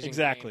regular season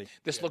exactly. game.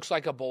 This looks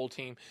like a bowl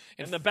team.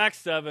 And the back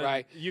 7,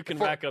 right, you can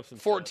rack up some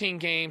 14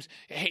 stuff. Games.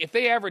 Hey, if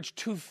they average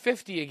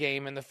 250 a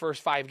game in the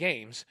first 5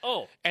 games,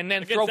 and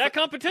then throw that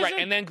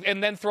competition, right,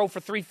 and then throw for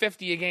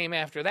 350 a game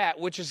after that,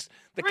 which is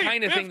the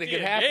kind of thing that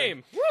could happen.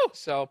 Game.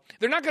 So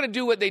they're not going to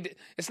do what they did.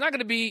 It's not going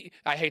to be.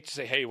 I hate to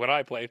say, hey, when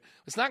I played,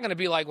 it's not going to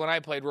be like when I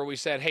played, where we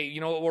said, hey,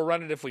 you know what, we'll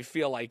run it if we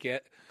feel like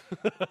it.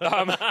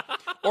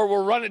 Or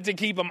we'll run it to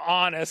keep them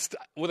honest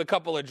with a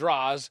couple of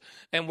draws,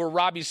 and where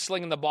Robbie's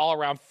slinging the ball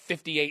around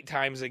 58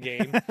 times a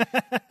game.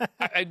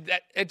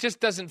 It just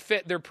doesn't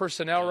fit their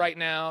personnel right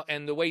now,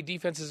 and the way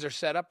defenses are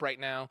set up right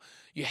now.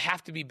 You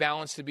have to be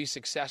balanced to be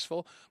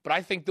successful, but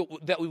I think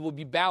that we will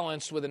be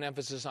balanced with an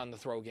emphasis on the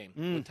throw game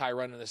with Ty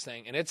running this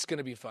thing, and it's going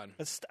to be fun.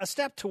 A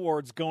step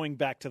towards going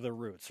back to the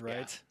roots,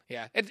 right?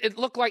 Yeah.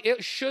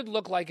 It should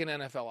look like an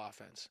NFL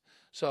offense.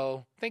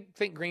 So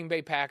think Green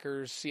Bay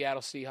Packers,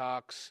 Seattle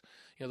Seahawks,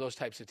 those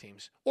types of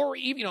teams. Or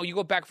even, you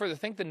go back further,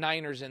 think the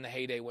Niners in the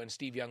heyday when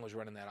Steve Young was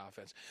running that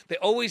offense. They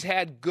always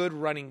had good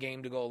running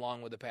game to go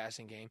along with the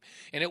passing game,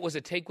 and it was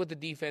a take what the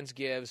defense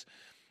gives.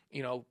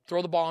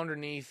 Throw the ball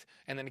underneath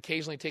and then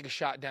occasionally take a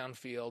shot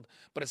downfield.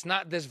 But it's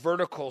not this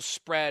vertical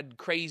spread,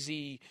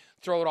 crazy,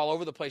 throw it all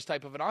over the place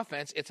type of an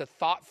offense. It's a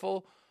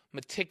thoughtful,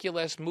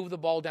 meticulous, move the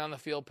ball down the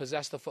field,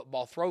 possess the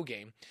football throw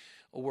game,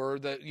 where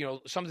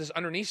some of this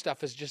underneath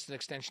stuff is just an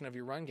extension of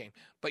your run game.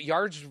 But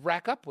yards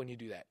rack up when you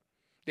do that.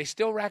 They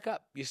still rack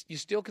up. You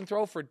still can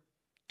throw for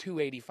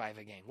 285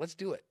 a game. Let's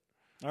do it.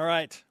 All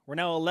right. We're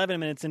now 11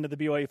 minutes into the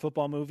BYU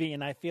football movie,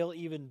 and I feel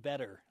even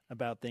better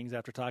about things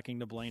after talking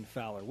to Blaine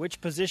Fowler.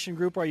 Which position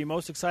group are you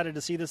most excited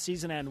to see this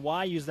season, and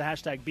why? Use the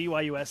hashtag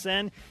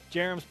BYUSN.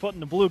 Jerem's putting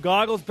the blue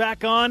goggles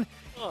back on.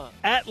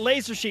 At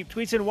LaserSheep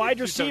tweets in wide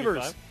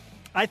receivers.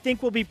 I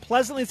think we'll be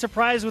pleasantly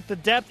surprised with the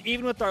depth,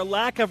 even with our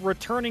lack of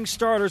returning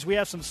starters. We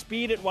have some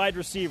speed at wide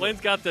receiver.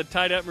 Blaine's got the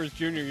Ty Detmer's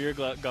junior year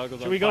goggles on.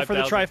 Should we go for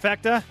the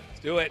trifecta? Let's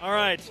do it. All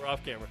right. We're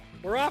off camera.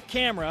 We're off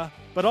camera,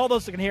 but all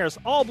those that can hear us,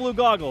 all blue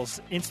goggles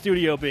in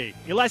Studio B.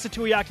 Elisa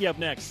Tuiaki up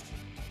next.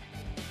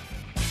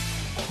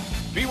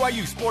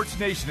 BYU Sports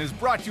Nation is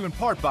brought to you in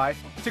part by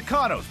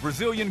Tucano's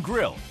Brazilian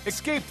Grill.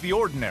 Escape the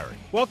ordinary.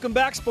 Welcome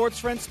back, sports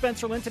friends.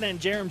 Spencer Linton and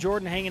Jerem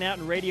Jordan hanging out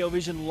in Radio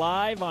Vision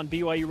live on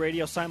BYU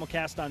Radio,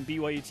 simulcast on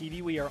BYU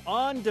TV. We are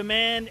on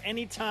demand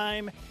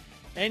anytime,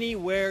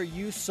 anywhere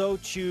you so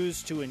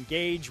choose to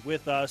engage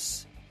with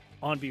us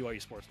on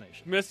BYU Sports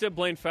Nation. Missed it.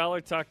 Blaine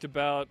Fowler talked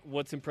about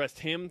what's impressed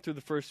him through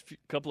the first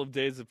couple of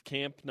days of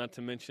camp, not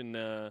to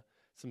mention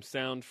some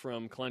sound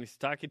from Kalani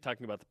Sitake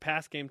talking about the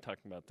pass game,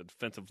 talking about the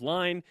defensive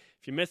line.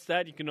 If you missed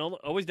that, you can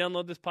always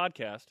download this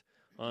podcast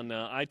on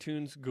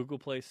iTunes, Google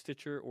Play,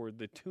 Stitcher, or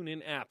the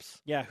TuneIn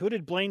apps. Yeah, who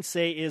did Blaine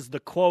say is the,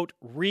 quote,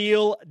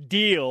 real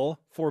deal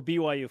for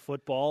BYU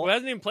football? Who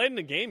hasn't even played in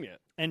the game yet.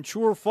 And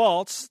true or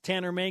false,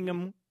 Tanner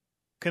Mangum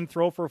can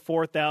throw for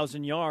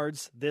 4,000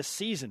 yards this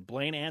season.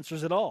 Blaine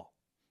answers it all.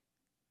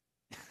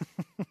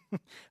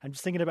 I'm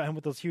just thinking about him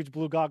with those huge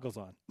blue goggles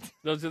on.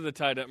 Those are the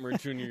Ty Detmer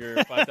junior year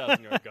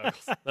 5,000-yard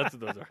goggles. That's what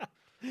those are.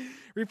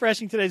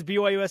 Refreshing today's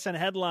BYUSN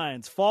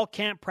headlines. Fall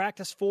camp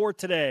practice 4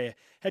 today.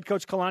 Head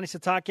coach Kalani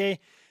Sitake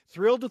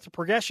thrilled with the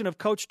progression of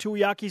Coach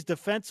Tuiaki's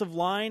defensive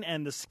line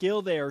and the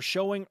skill they are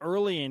showing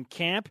early in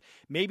camp.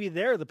 Maybe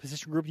they're the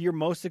position group you're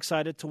most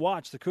excited to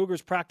watch. The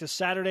Cougars practice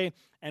Saturday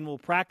and will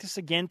practice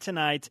again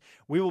tonight.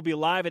 We will be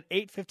live at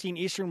 8:15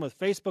 Eastern with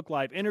Facebook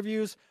Live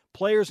interviews,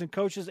 players and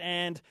coaches,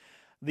 and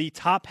the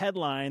top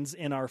headlines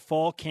in our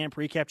fall camp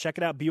recap. Check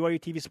it out, BYU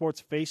TV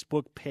Sports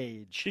Facebook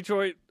page.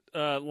 Detroit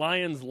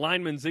Lions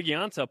lineman Ziggy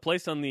Ansah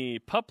placed on the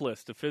PUP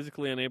list, a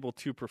physically unable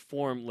to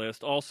perform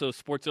list. Also,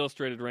 Sports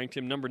Illustrated ranked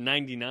him number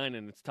 99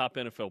 in its top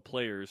NFL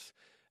players.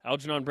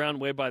 Algernon Brown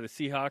waived by the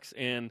Seahawks,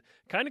 and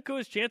kind of cool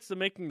his chances of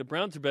making the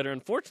Browns are better.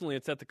 Unfortunately,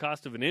 it's at the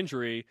cost of an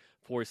injury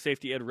for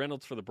safety Ed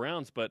Reynolds for the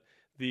Browns, but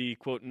The,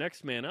 quote,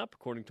 next man up,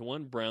 according to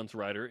one Browns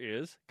writer,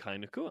 is Kai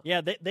Nakua.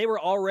 Yeah, they were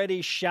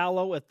already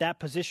shallow at that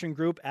position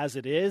group as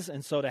it is,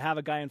 and so to have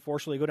a guy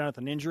unfortunately go down with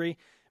an injury,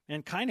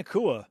 and Kai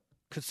Nakua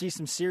could see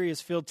some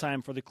serious field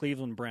time for the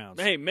Cleveland Browns.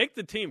 Hey, make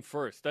the team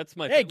first. That's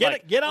my Hey, thing.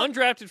 get on.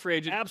 Undrafted free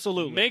agent.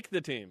 Absolutely. Make the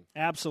team.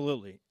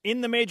 Absolutely.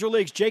 In the major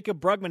leagues, Jacob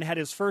Brugman had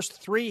his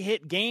first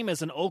 3-hit game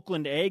as an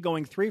Oakland A,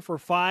 going 3 for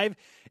 5,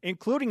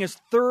 including his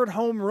third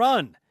home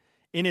run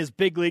in his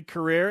big league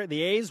career.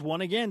 The A's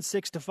won again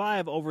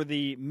 6-5 over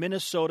the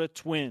Minnesota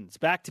Twins.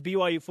 Back to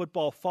BYU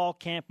football fall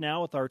camp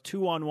now with our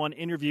 2-on-1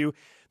 interview.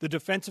 The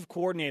defensive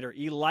coordinator,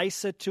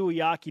 Ilaisa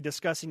Tuiaki,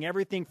 discussing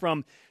everything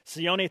from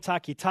Sione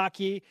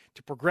Takitaki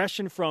to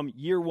progression from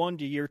year 1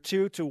 to year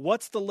 2 to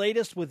what's the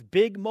latest with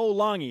Big Mo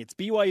Longy. It's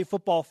BYU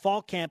football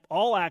fall camp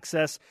all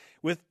access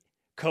with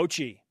Coach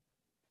E.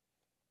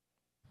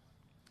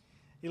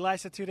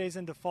 Ilaisa, 2 days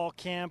into fall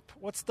camp,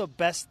 what's the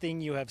best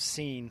thing you have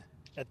seen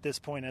at this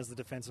point as the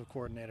defensive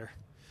coordinator?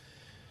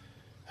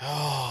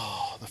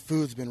 Oh, the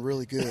food's been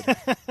really good.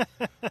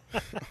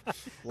 A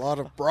lot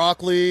of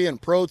broccoli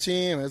and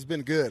protein. It's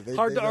been good.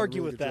 Hard to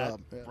argue with that.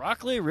 Yeah.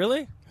 Broccoli,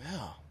 really?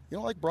 Yeah. You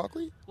don't like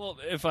broccoli? Well,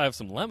 if I have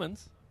some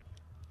lemons.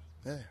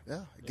 Yeah,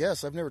 I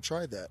guess. I've never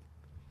tried that.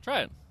 Try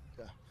it.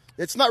 Yeah.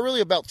 It's not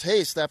really about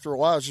taste after a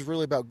while. It's just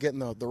really about getting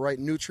the right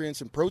nutrients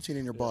and protein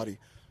in your body,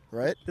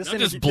 right? This Now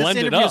just interview, blend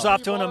this it interview is up.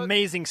 off to an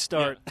amazing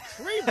start.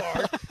 Tree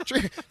bark.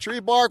 tree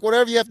bark,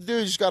 whatever you have to do,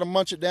 you just got to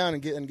munch it down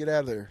and get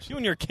out of there. You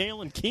and your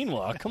kale and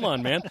quinoa. Come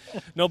on, man.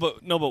 No,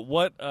 but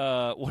what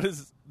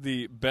is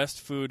the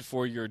best food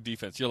for your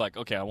defense? You're like,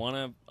 okay, I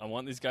want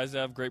these guys to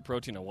have great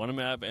protein. I want them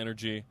to have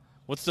energy.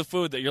 What's the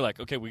food that you're like,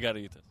 okay, we got to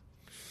eat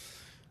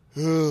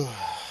this? Ooh,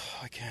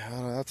 I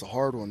can't. That's a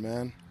hard one,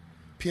 man.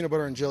 Peanut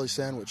butter and jelly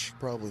sandwich,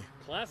 probably.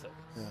 Classic.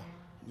 Yeah.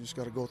 You just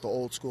got to go with the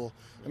old school.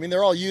 I mean,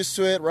 they're all used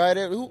to it, right?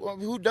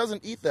 Who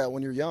doesn't eat that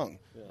when you're young,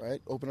 right?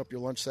 Open up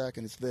your lunch sack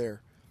and it's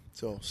there.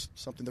 So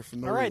something they're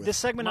familiar All right, with. this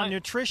segment on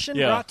nutrition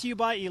Yeah. brought to you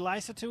by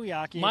Ilaisa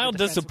Tuiaki. Mild the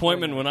defensive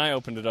disappointment coordinator. when I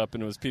opened it up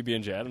and it was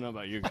PB&J. I don't know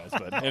about you guys,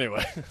 but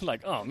anyway,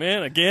 like, oh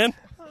man, again.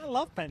 I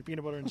love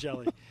peanut butter and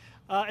jelly.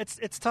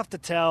 It's tough to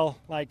tell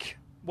like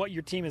what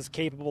your team is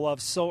capable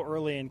of so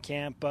early in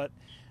camp, but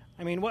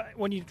I mean,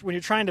 when you're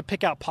trying to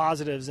pick out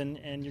positives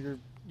and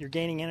you're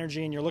gaining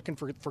energy and you're looking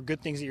for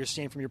good things that you're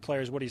seeing from your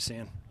players, what are you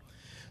seeing?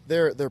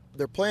 They're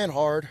playing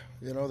hard.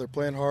 You know, they're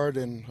playing hard,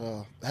 and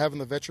having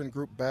the veteran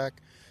group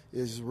back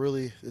is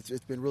really it's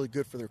been really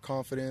good for their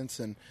confidence.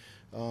 And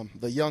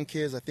the young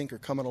kids, I think, are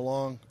coming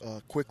along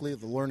quickly.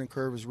 The learning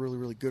curve is really,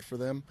 really good for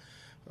them.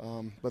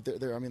 But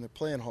they're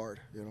playing hard,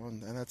 you know,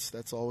 and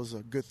that's always a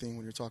good thing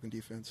when you're talking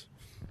defense.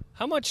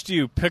 How much do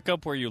you pick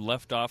up where you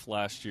left off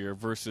last year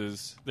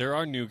versus there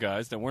are new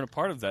guys that weren't a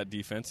part of that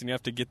defense, and you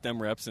have to get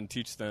them reps and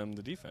teach them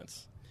the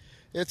defense?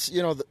 It's,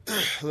 you know,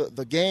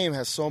 the game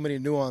has so many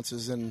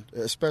nuances, and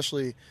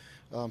especially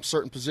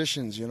certain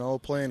positions, you know,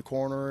 playing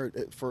corner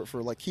for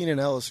like Keenan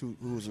Ellis, who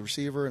was a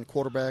receiver and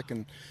quarterback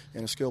and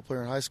a skill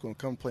player in high school, and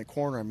come play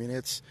corner. I mean,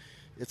 it's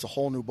a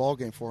whole new ball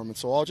game for him. And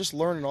so I'll just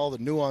learning all the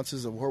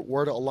nuances of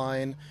where to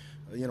align,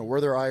 you know,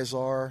 where their eyes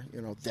are,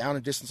 you know, down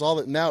and distance, all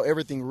that. Now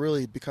everything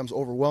really becomes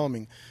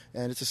overwhelming.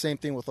 And it's the same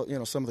thing with, you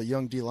know, some of the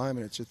young D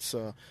linemen. It's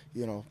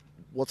you know,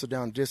 what's a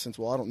down distance?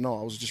 Well, I don't know.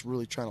 I was just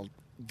really trying to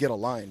get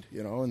aligned,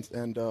 you know,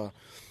 and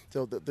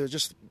so they're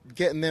just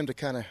getting them to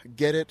kind of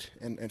get it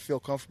and feel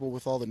comfortable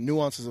with all the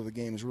nuances of the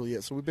game is really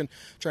it. So we've been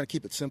trying to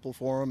keep it simple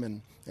for them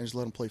and just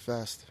let them play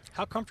fast.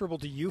 How comfortable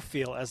do you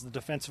feel as the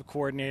defensive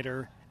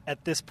coordinator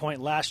at this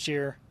point last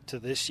year to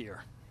this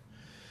year?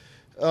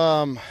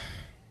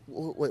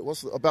 Wait,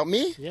 what's about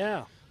me?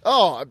 Yeah.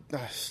 Oh,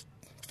 I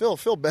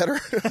feel better.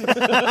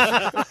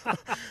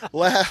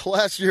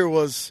 Last year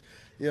was,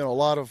 you know, a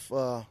lot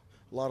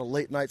of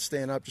late nights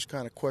staying up, just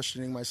kind of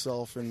questioning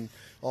myself and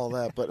all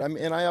that. But I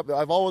mean, and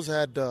I've always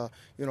had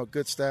you know,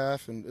 good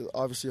staff and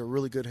obviously a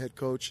really good head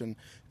coach and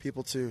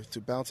people to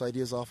bounce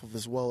ideas off of,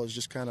 as well as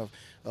just kind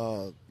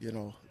of you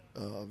know,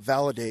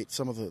 validate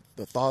some of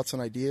the thoughts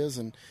and ideas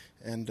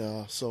and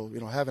so, you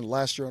know, having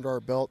last year under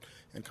our belt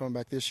and coming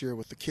back this year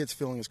with the kids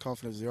feeling as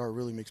confident as they are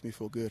really makes me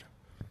feel good.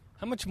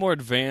 How much more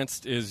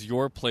advanced is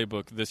your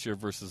playbook this year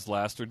versus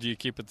last, or do you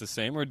keep it the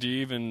same, or do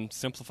you even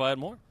simplify it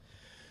more?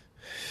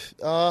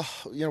 You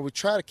know, we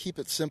try to keep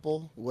it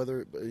simple,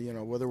 whether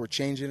we're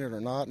changing it or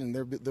not. And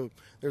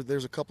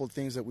there's a couple of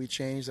things that we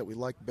changed that we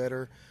like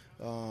better,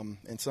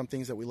 and some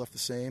things that we left the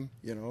same.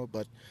 You know,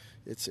 but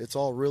it's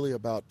all really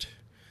about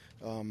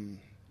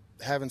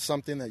having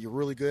something that you're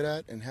really good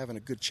at and having a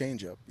good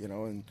change-up. You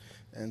know,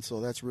 and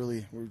so that's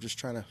really, we're just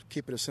trying to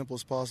keep it as simple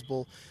as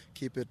possible.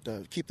 Keep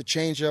the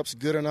change-ups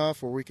good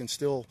enough where we can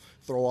still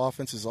throw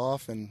offenses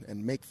off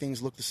and make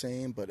things look the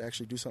same, but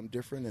actually do something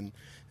different and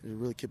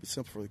really keep it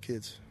simple for the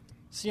kids.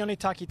 Sione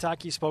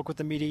Takitaki spoke with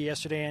the media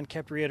yesterday and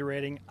kept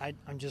reiterating,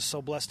 I'm just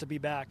so blessed to be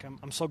back.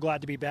 I'm so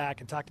glad to be back,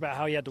 and talked about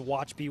how he had to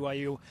watch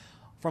BYU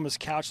from his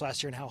couch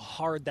last year and how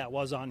hard that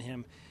was on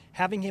him.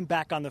 Having him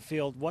back on the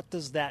field, what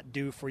does that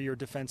do for your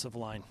defensive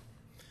line?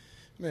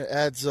 I mean, it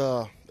adds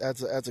a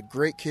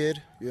great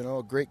kid,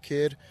 a great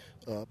kid,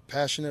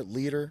 passionate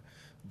leader,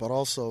 but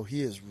also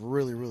he is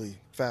really, really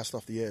fast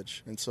off the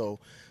edge. And so,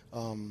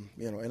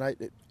 and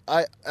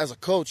I as a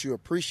coach, you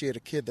appreciate a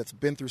kid that's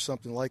been through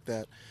something like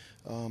that.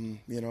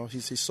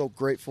 He's so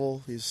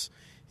grateful. He's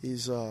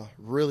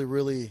really,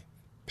 really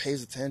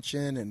pays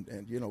attention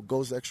and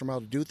goes the extra mile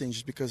to do things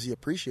just because he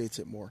appreciates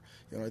it more.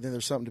 I think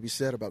there's something to be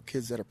said about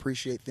kids that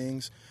appreciate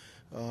things.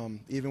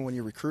 Even when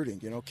you're recruiting,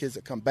 kids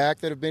that come back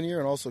that have been here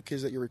and also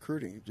kids that you're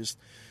recruiting, just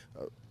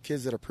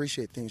kids that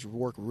appreciate things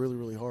work really,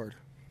 really hard.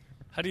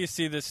 How do you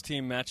see this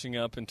team matching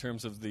up in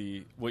terms of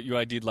what you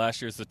ID'd last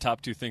year as the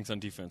top two things on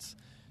defense?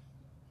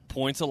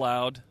 Points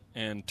allowed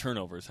and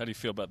turnovers. How do you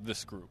feel about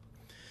this group?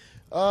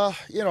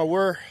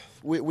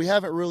 We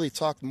haven't really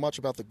talked much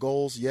about the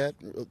goals yet.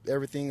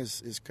 Everything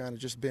is kind of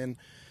just been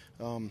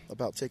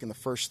about taking the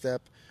first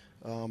step.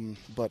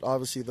 But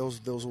obviously those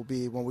will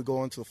be, when we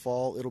go into the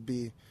fall, it'll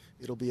be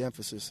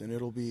emphasis, and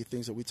it'll be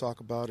things that we talk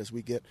about as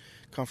we get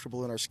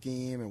comfortable in our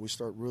scheme and we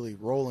start really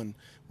rolling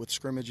with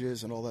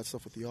scrimmages and all that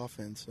stuff with the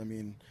offense. I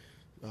mean,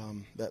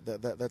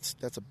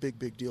 that's a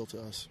big deal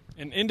to us.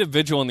 An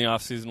individual in the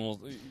offseason will,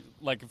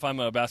 like if I'm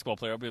a basketball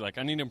player, I'll be like,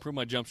 I need to improve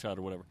my jump shot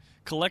or whatever.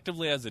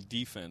 Collectively as a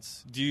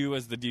defense, do you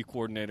as the D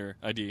coordinator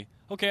ID,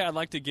 okay, I'd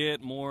like to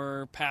get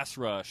more pass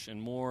rush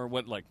and more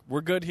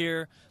we're good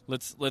here,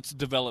 let's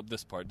develop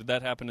this part. Did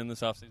that happen in this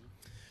offseason?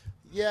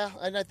 Yeah,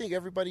 and I think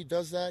everybody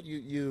does that.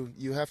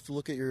 You have to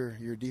look at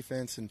your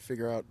defense and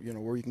figure out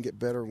where you can get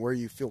better and where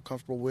you feel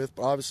comfortable with.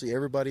 But obviously,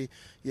 everybody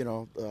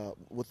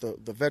with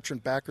the veteran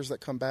backers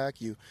that come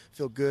back, you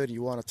feel good.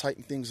 You want to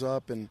tighten things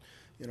up, and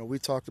we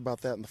talked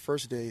about that in the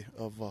first day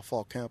of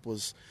fall camp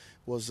was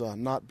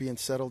not being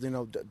settled.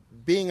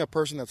 Being a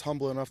person that's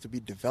humble enough to be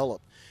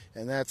developed,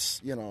 and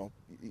that's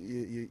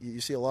you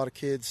see a lot of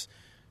kids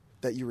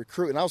that you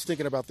recruit, and I was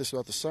thinking about this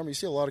throughout the summer. You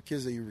see a lot of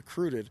kids that you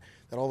recruited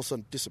that all of a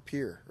sudden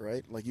disappear,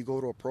 right? Like you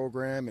go to a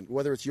program, and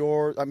whether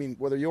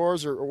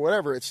yours or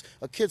whatever, it's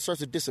a kid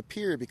starts to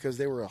disappear because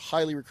they were a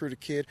highly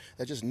recruited kid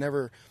that just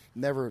never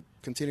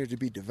continued to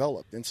be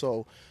developed. And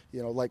so,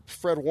 like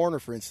Fred Warner,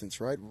 for instance,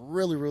 right?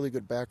 Really, really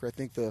good backer. I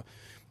think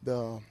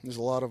there's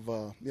a lot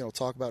of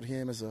talk about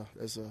him as a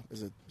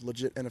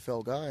legit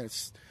NFL guy. And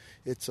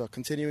it's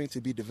continuing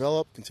to be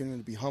developed, continuing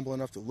to be humble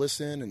enough to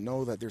listen and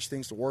know that there's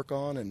things to work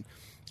on. And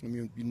I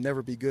mean, you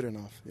never be good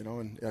enough,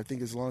 And I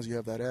think as long as you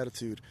have that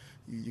attitude,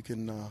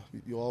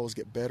 you'll always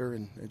get better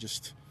and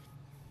just,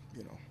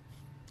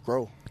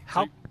 grow.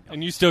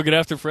 And you still get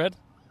after Fred?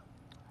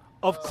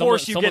 Of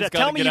course you get.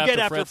 Tell me you get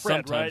after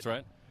Fred, sometimes,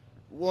 right?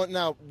 Well,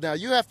 now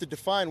you have to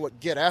define what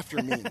get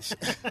after means.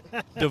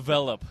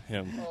 Develop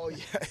him. Oh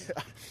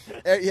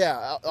yeah,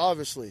 yeah.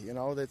 Obviously,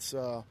 that's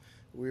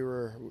we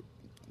were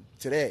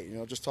today,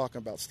 just talking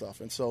about stuff,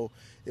 and so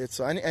it's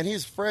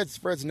and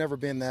Fred's never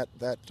been that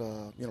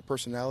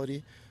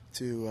personality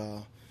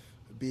to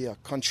be a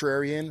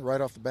contrarian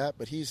right off the bat,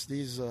 but he's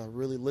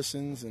really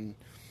listens and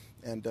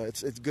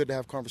it's good to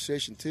have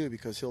conversation too,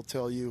 because he'll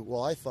tell you,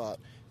 well, I thought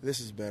this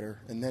is better,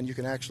 and then you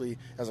can actually,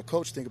 as a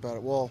coach, think about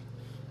it. Well,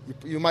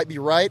 you might be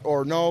right,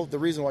 or no, the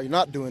reason why you're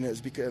not doing it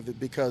is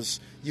because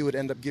you would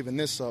end up giving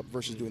this up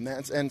versus doing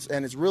that,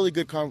 and it's really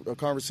good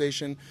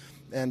conversation.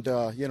 And,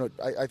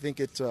 I think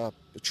it's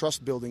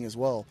trust building as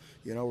well,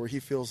 where he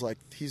feels like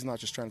he's not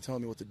just trying to tell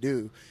me what to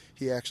do.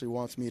 He actually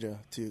wants me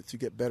to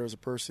get better as a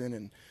person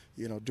and,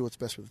 do what's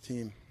best for the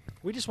team.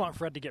 We just want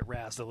Fred to get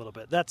razzed a little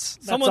bit.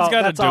 Someone's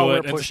got to do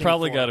it, and it's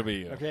probably got to be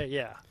you. Okay,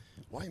 yeah.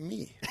 Why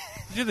me?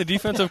 You're the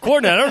defensive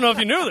coordinator. I don't know if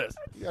you knew this.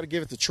 You got to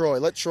give it to Troy.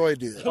 Let Troy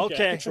do that.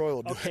 Okay. Troy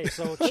will do it.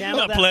 So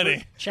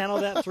channel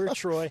that through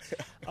Troy.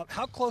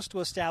 How close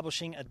to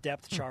establishing a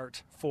depth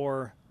chart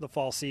for the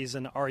fall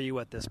season are you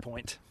at this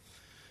point?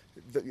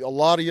 A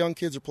lot of young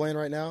kids are playing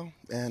right now,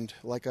 and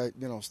like I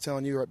was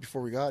telling you right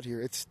before we got here,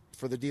 it's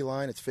for the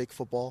D-line, it's fake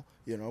football.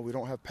 We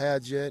don't have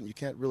pads yet, and you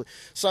can't really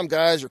 – some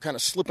guys are kind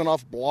of slipping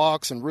off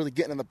blocks and really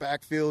getting in the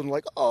backfield and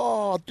like,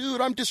 oh,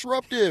 dude, I'm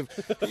disruptive.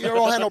 You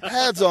don't have no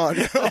pads on.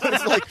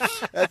 It's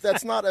like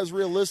that's not as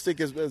realistic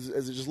as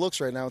it just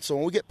looks right now. And so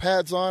when we get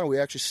pads on, we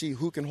actually see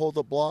who can hold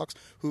up blocks,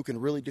 who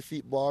can really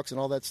defeat blocks and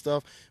all that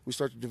stuff. We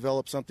start to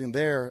develop something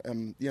there,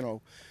 and,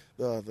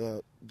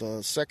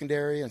 the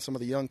secondary and some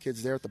of the young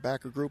kids there at the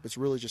backer group, it's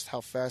really just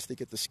how fast they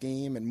get the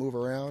scheme and move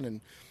around,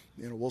 and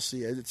we'll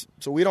see.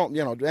 So we don't,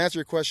 to answer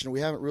your question, we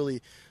haven't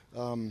really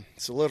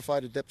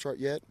solidified a depth chart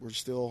yet. We're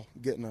still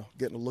getting a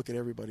look at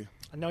everybody.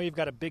 I know you've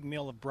got a big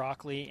meal of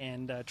broccoli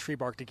and tree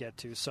bark to get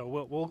to, so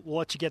we'll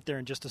let you get there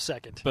in just a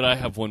second. But I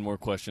have one more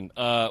question.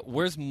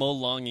 Where's Mo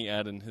Longy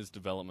at in his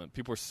development?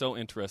 People are so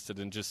interested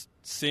in just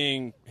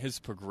seeing his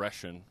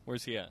progression.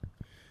 Where's he at?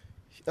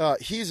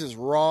 He's as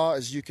raw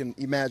as you can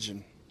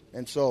imagine.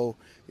 And so,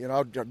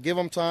 I'll give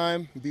him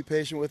time, be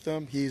patient with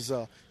him. He's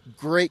a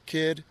great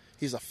kid.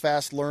 He's a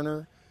fast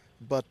learner.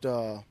 But,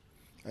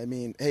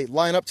 hey,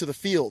 line up to the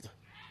field.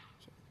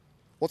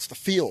 What's the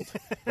field?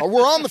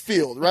 We're on the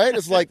field, right?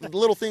 It's like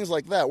little things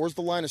like that. Where's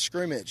the line of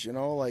scrimmage?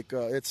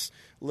 It's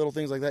little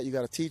things like that you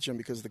got to teach him,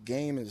 because the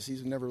game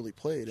he's never really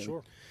played.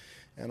 Sure.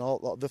 And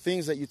all the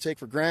things that you take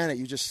for granted,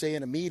 you just say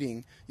in a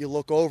meeting, you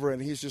look over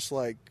and he's just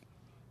like,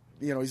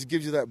 he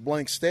gives you that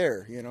blank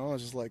stare,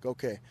 It's just like,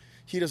 okay,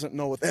 he doesn't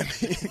know what that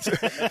means.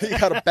 You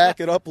got to back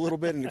it up a little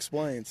bit and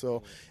explain.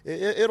 So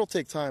it'll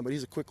take time, but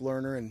he's a quick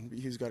learner and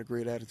he's got a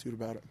great attitude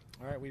about it.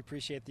 All right, we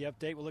appreciate the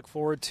update. We'll look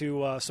forward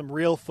to some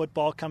real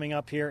football coming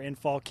up here in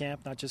fall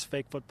camp, not just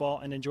fake football,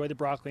 and enjoy the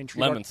broccoli and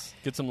tree lemons.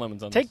 Get some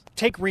lemons on this.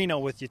 Take Reno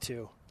with you,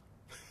 too.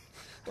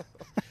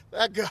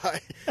 That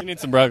guy. You need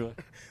some broccoli.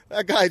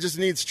 That guy just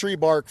needs tree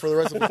bark for the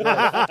rest of his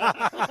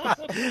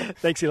life.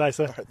 Thanks,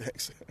 Elisa. All right,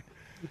 thanks.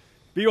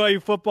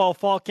 BYU football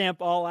fall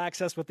camp all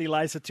access with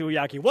Elisa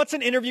Tuiaki. What's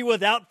an interview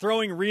without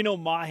throwing Reno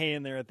Mahe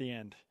in there at the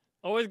end?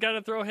 Always got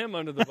to throw him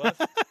under the bus.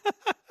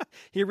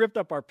 He ripped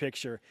up our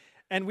picture.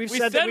 And we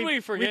said we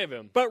forgave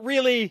him. But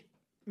really,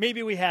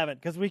 maybe we haven't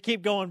because we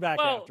keep going back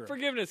after him.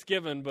 Forgiveness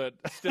given, but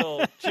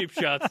still cheap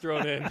shots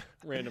thrown in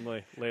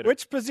randomly later.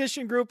 Which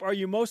position group are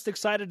you most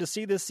excited to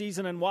see this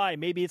season and why?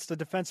 Maybe it's the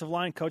defensive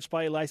line coached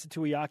by Elisa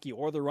Tuiaki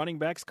or the running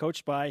backs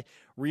coached by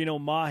Reno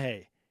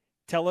Mahe.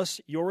 Tell us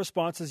your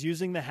responses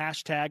using the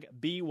hashtag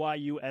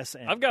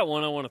BYUSN. I've got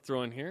one I want to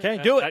throw in here. Okay,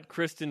 do it. At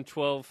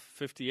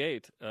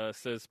Kristen1258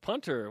 says,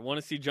 Punter,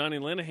 want to see Johnny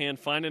Linehan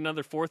find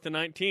another 4th and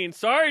 19.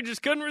 Sorry,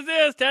 just couldn't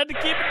resist. Had to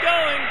keep it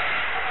going.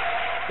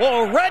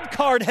 Well, a red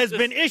card has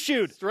been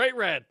issued. Straight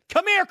red.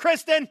 Come here,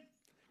 Kristen.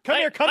 Come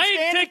here. Come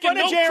stand in front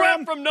of Jerem. I ain't taking no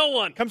crap from no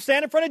one. Come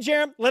stand in front of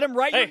Jerem. Let him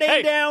write your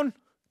name down.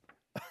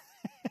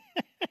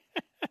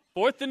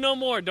 4th and no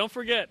more. Don't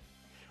forget.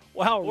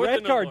 Wow,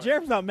 red card.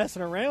 Jerem's not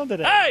messing around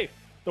today. Hey!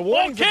 The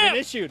warnings have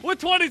been issued. We're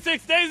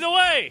 26 days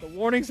away. The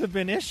warnings have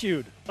been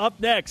issued. Up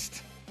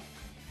next,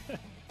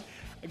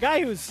 a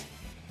guy who's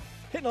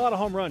hitting a lot of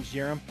home runs,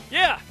 Jerem.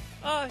 Yeah,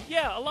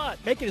 a lot.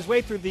 Making his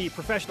way through the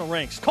professional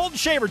ranks. Colton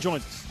Shaver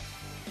joins us.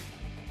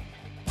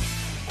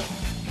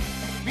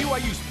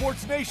 BYU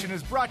Sports Nation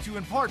is brought to you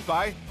in part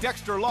by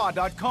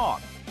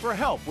DexterLaw.com for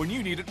help when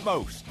you need it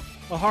most.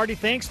 A hearty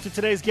thanks to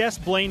today's guests,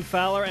 Blaine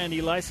Fowler and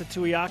Elisa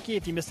Tuiaki.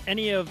 If you missed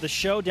any of the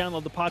show,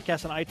 download the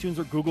podcast on iTunes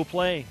or Google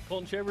Play.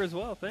 Colton Shaver as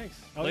well, thanks.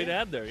 Oh, Late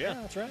ad there, yeah.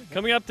 That's right.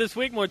 Coming up this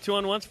week, more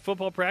 2-on-1s for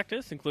football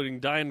practice,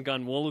 including Diane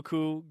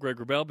Gonwoluku, Greg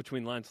Wrubell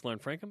between Lines to Learn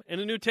Frankham, and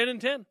a new 10 and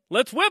 10.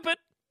 Let's whip it!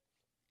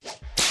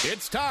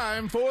 It's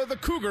time for the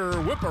Cougar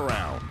Whip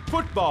Around.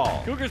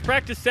 Football. Cougars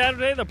practice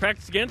Saturday. They'll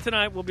practice again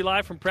tonight. We'll be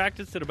live from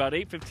practice at about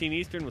 8:15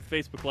 Eastern with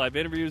Facebook Live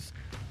interviews.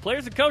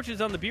 Players and coaches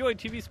on the BYU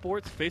TV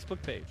Sports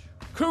Facebook page.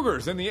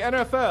 Cougars in the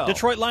NFL.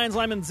 Detroit Lions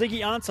lineman Ziggy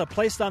Ansah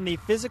placed on the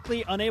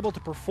physically unable to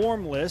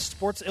perform list.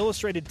 Sports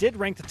Illustrated did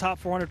rank the top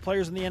 400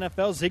 players in the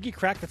NFL. Ziggy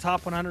cracked the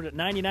top 100 at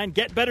 99.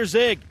 Get better,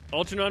 Zig.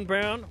 Algernon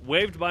Brown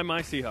waived by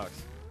my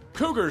Seahawks.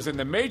 Cougars in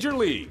the Major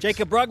League.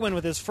 Jacob Brugman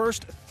with his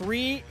first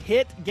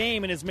 3-hit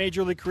game in his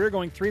Major League career,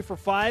 going 3 for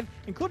 5,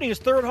 including his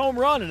third home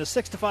run and a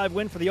 6-5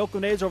 win for the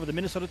Oakland A's over the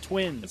Minnesota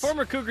Twins. And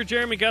former Cougar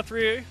Jeremy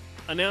Guthrie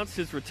announced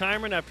his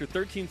retirement after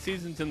 13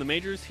 seasons in the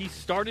majors. He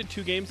started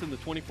 2 games in the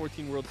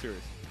 2014 World Series.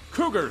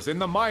 Cougars in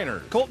the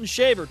minors. Colton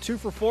Shaver, 2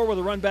 for 4 with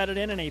a run batted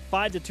in and a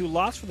 5-2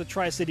 loss for the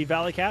Tri-City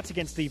Valley Cats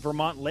against the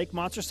Vermont Lake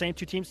Monsters. Same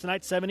 2 teams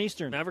tonight, 7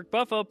 Eastern. Maverick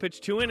Buffo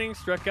pitched 2 innings,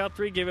 struck out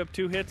 3, gave up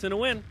 2 hits and a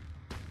win.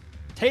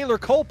 Taylor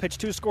Cole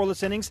pitched 2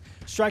 scoreless innings,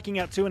 striking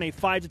out 2 in a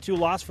 5-2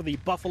 loss for the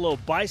Buffalo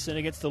Bison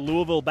against the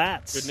Louisville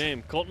Bats. Good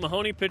name. Colton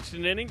Mahoney pitched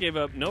an inning, gave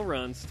up no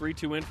runs,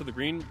 3-2 win for the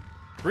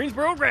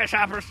Greensboro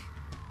Grasshoppers.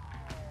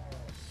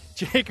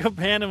 Jacob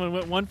Hanneman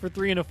went 1 for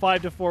 3 in a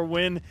 5-4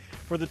 win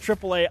for the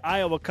AAA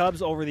Iowa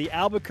Cubs over the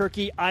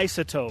Albuquerque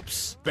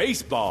Isotopes.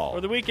 Baseball.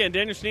 For the weekend,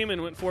 Daniel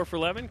Schneemann went 4 for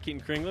 11.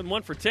 Keaton Kringland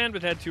 1 for 10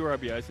 but had 2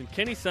 RBIs. And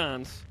Kenny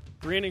Sanz,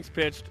 3 innings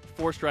pitched,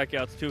 4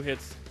 strikeouts, 2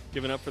 hits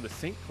given up for the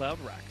St. Cloud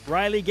Rocks.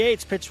 Riley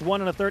Gates pitched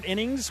 1 1/3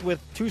 innings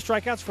with 2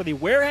 strikeouts for the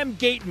Wareham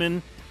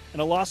Gatemen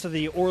and a loss to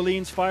the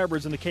Orleans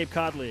Firebirds in the Cape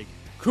Cod League.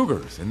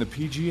 Cougars in the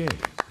PGA.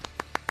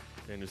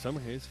 Andrew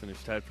Summerhays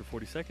finished tied for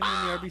 42nd in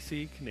the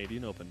RBC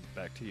Canadian Open.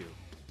 Back to you.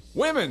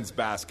 Women's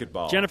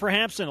basketball. Jennifer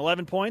Hampson,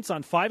 11 points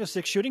on 5 of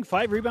 6 shooting,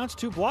 5 rebounds,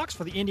 2 blocks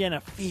for the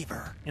Indiana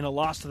Fever in a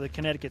loss to the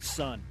Connecticut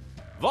Sun.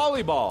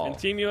 Volleyball. And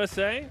Team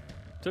USA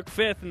took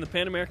 5th in the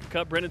Pan American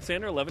Cup. Brendan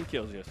Sander, 11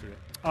 kills yesterday.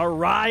 A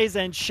Rise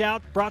and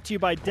Shout brought to you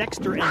by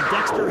Dexter and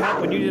Dexter Help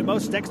when you need it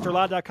most.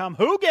 DexterLaw.com.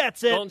 Who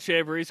gets it? Colton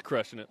Shaver, he's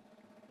crushing it.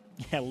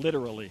 Yeah,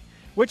 literally.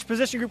 Which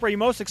position group are you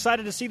most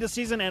excited to see this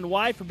season and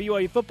why for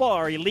BYU football?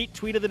 Our elite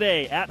tweet of the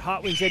day, at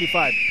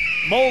HotWings85.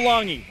 Mo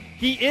Longy,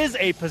 he is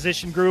a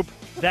position group.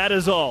 That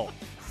is all.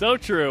 So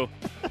true.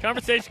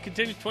 Conversation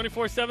continues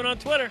 24/7 on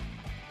Twitter.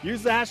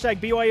 Use the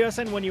hashtag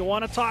BYUSN when you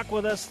want to talk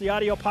with us. The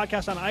audio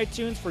podcast on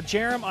iTunes. For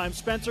Jerem, I'm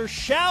Spencer.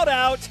 Shout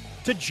out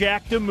to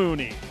Jack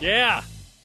DeMooney. Yeah.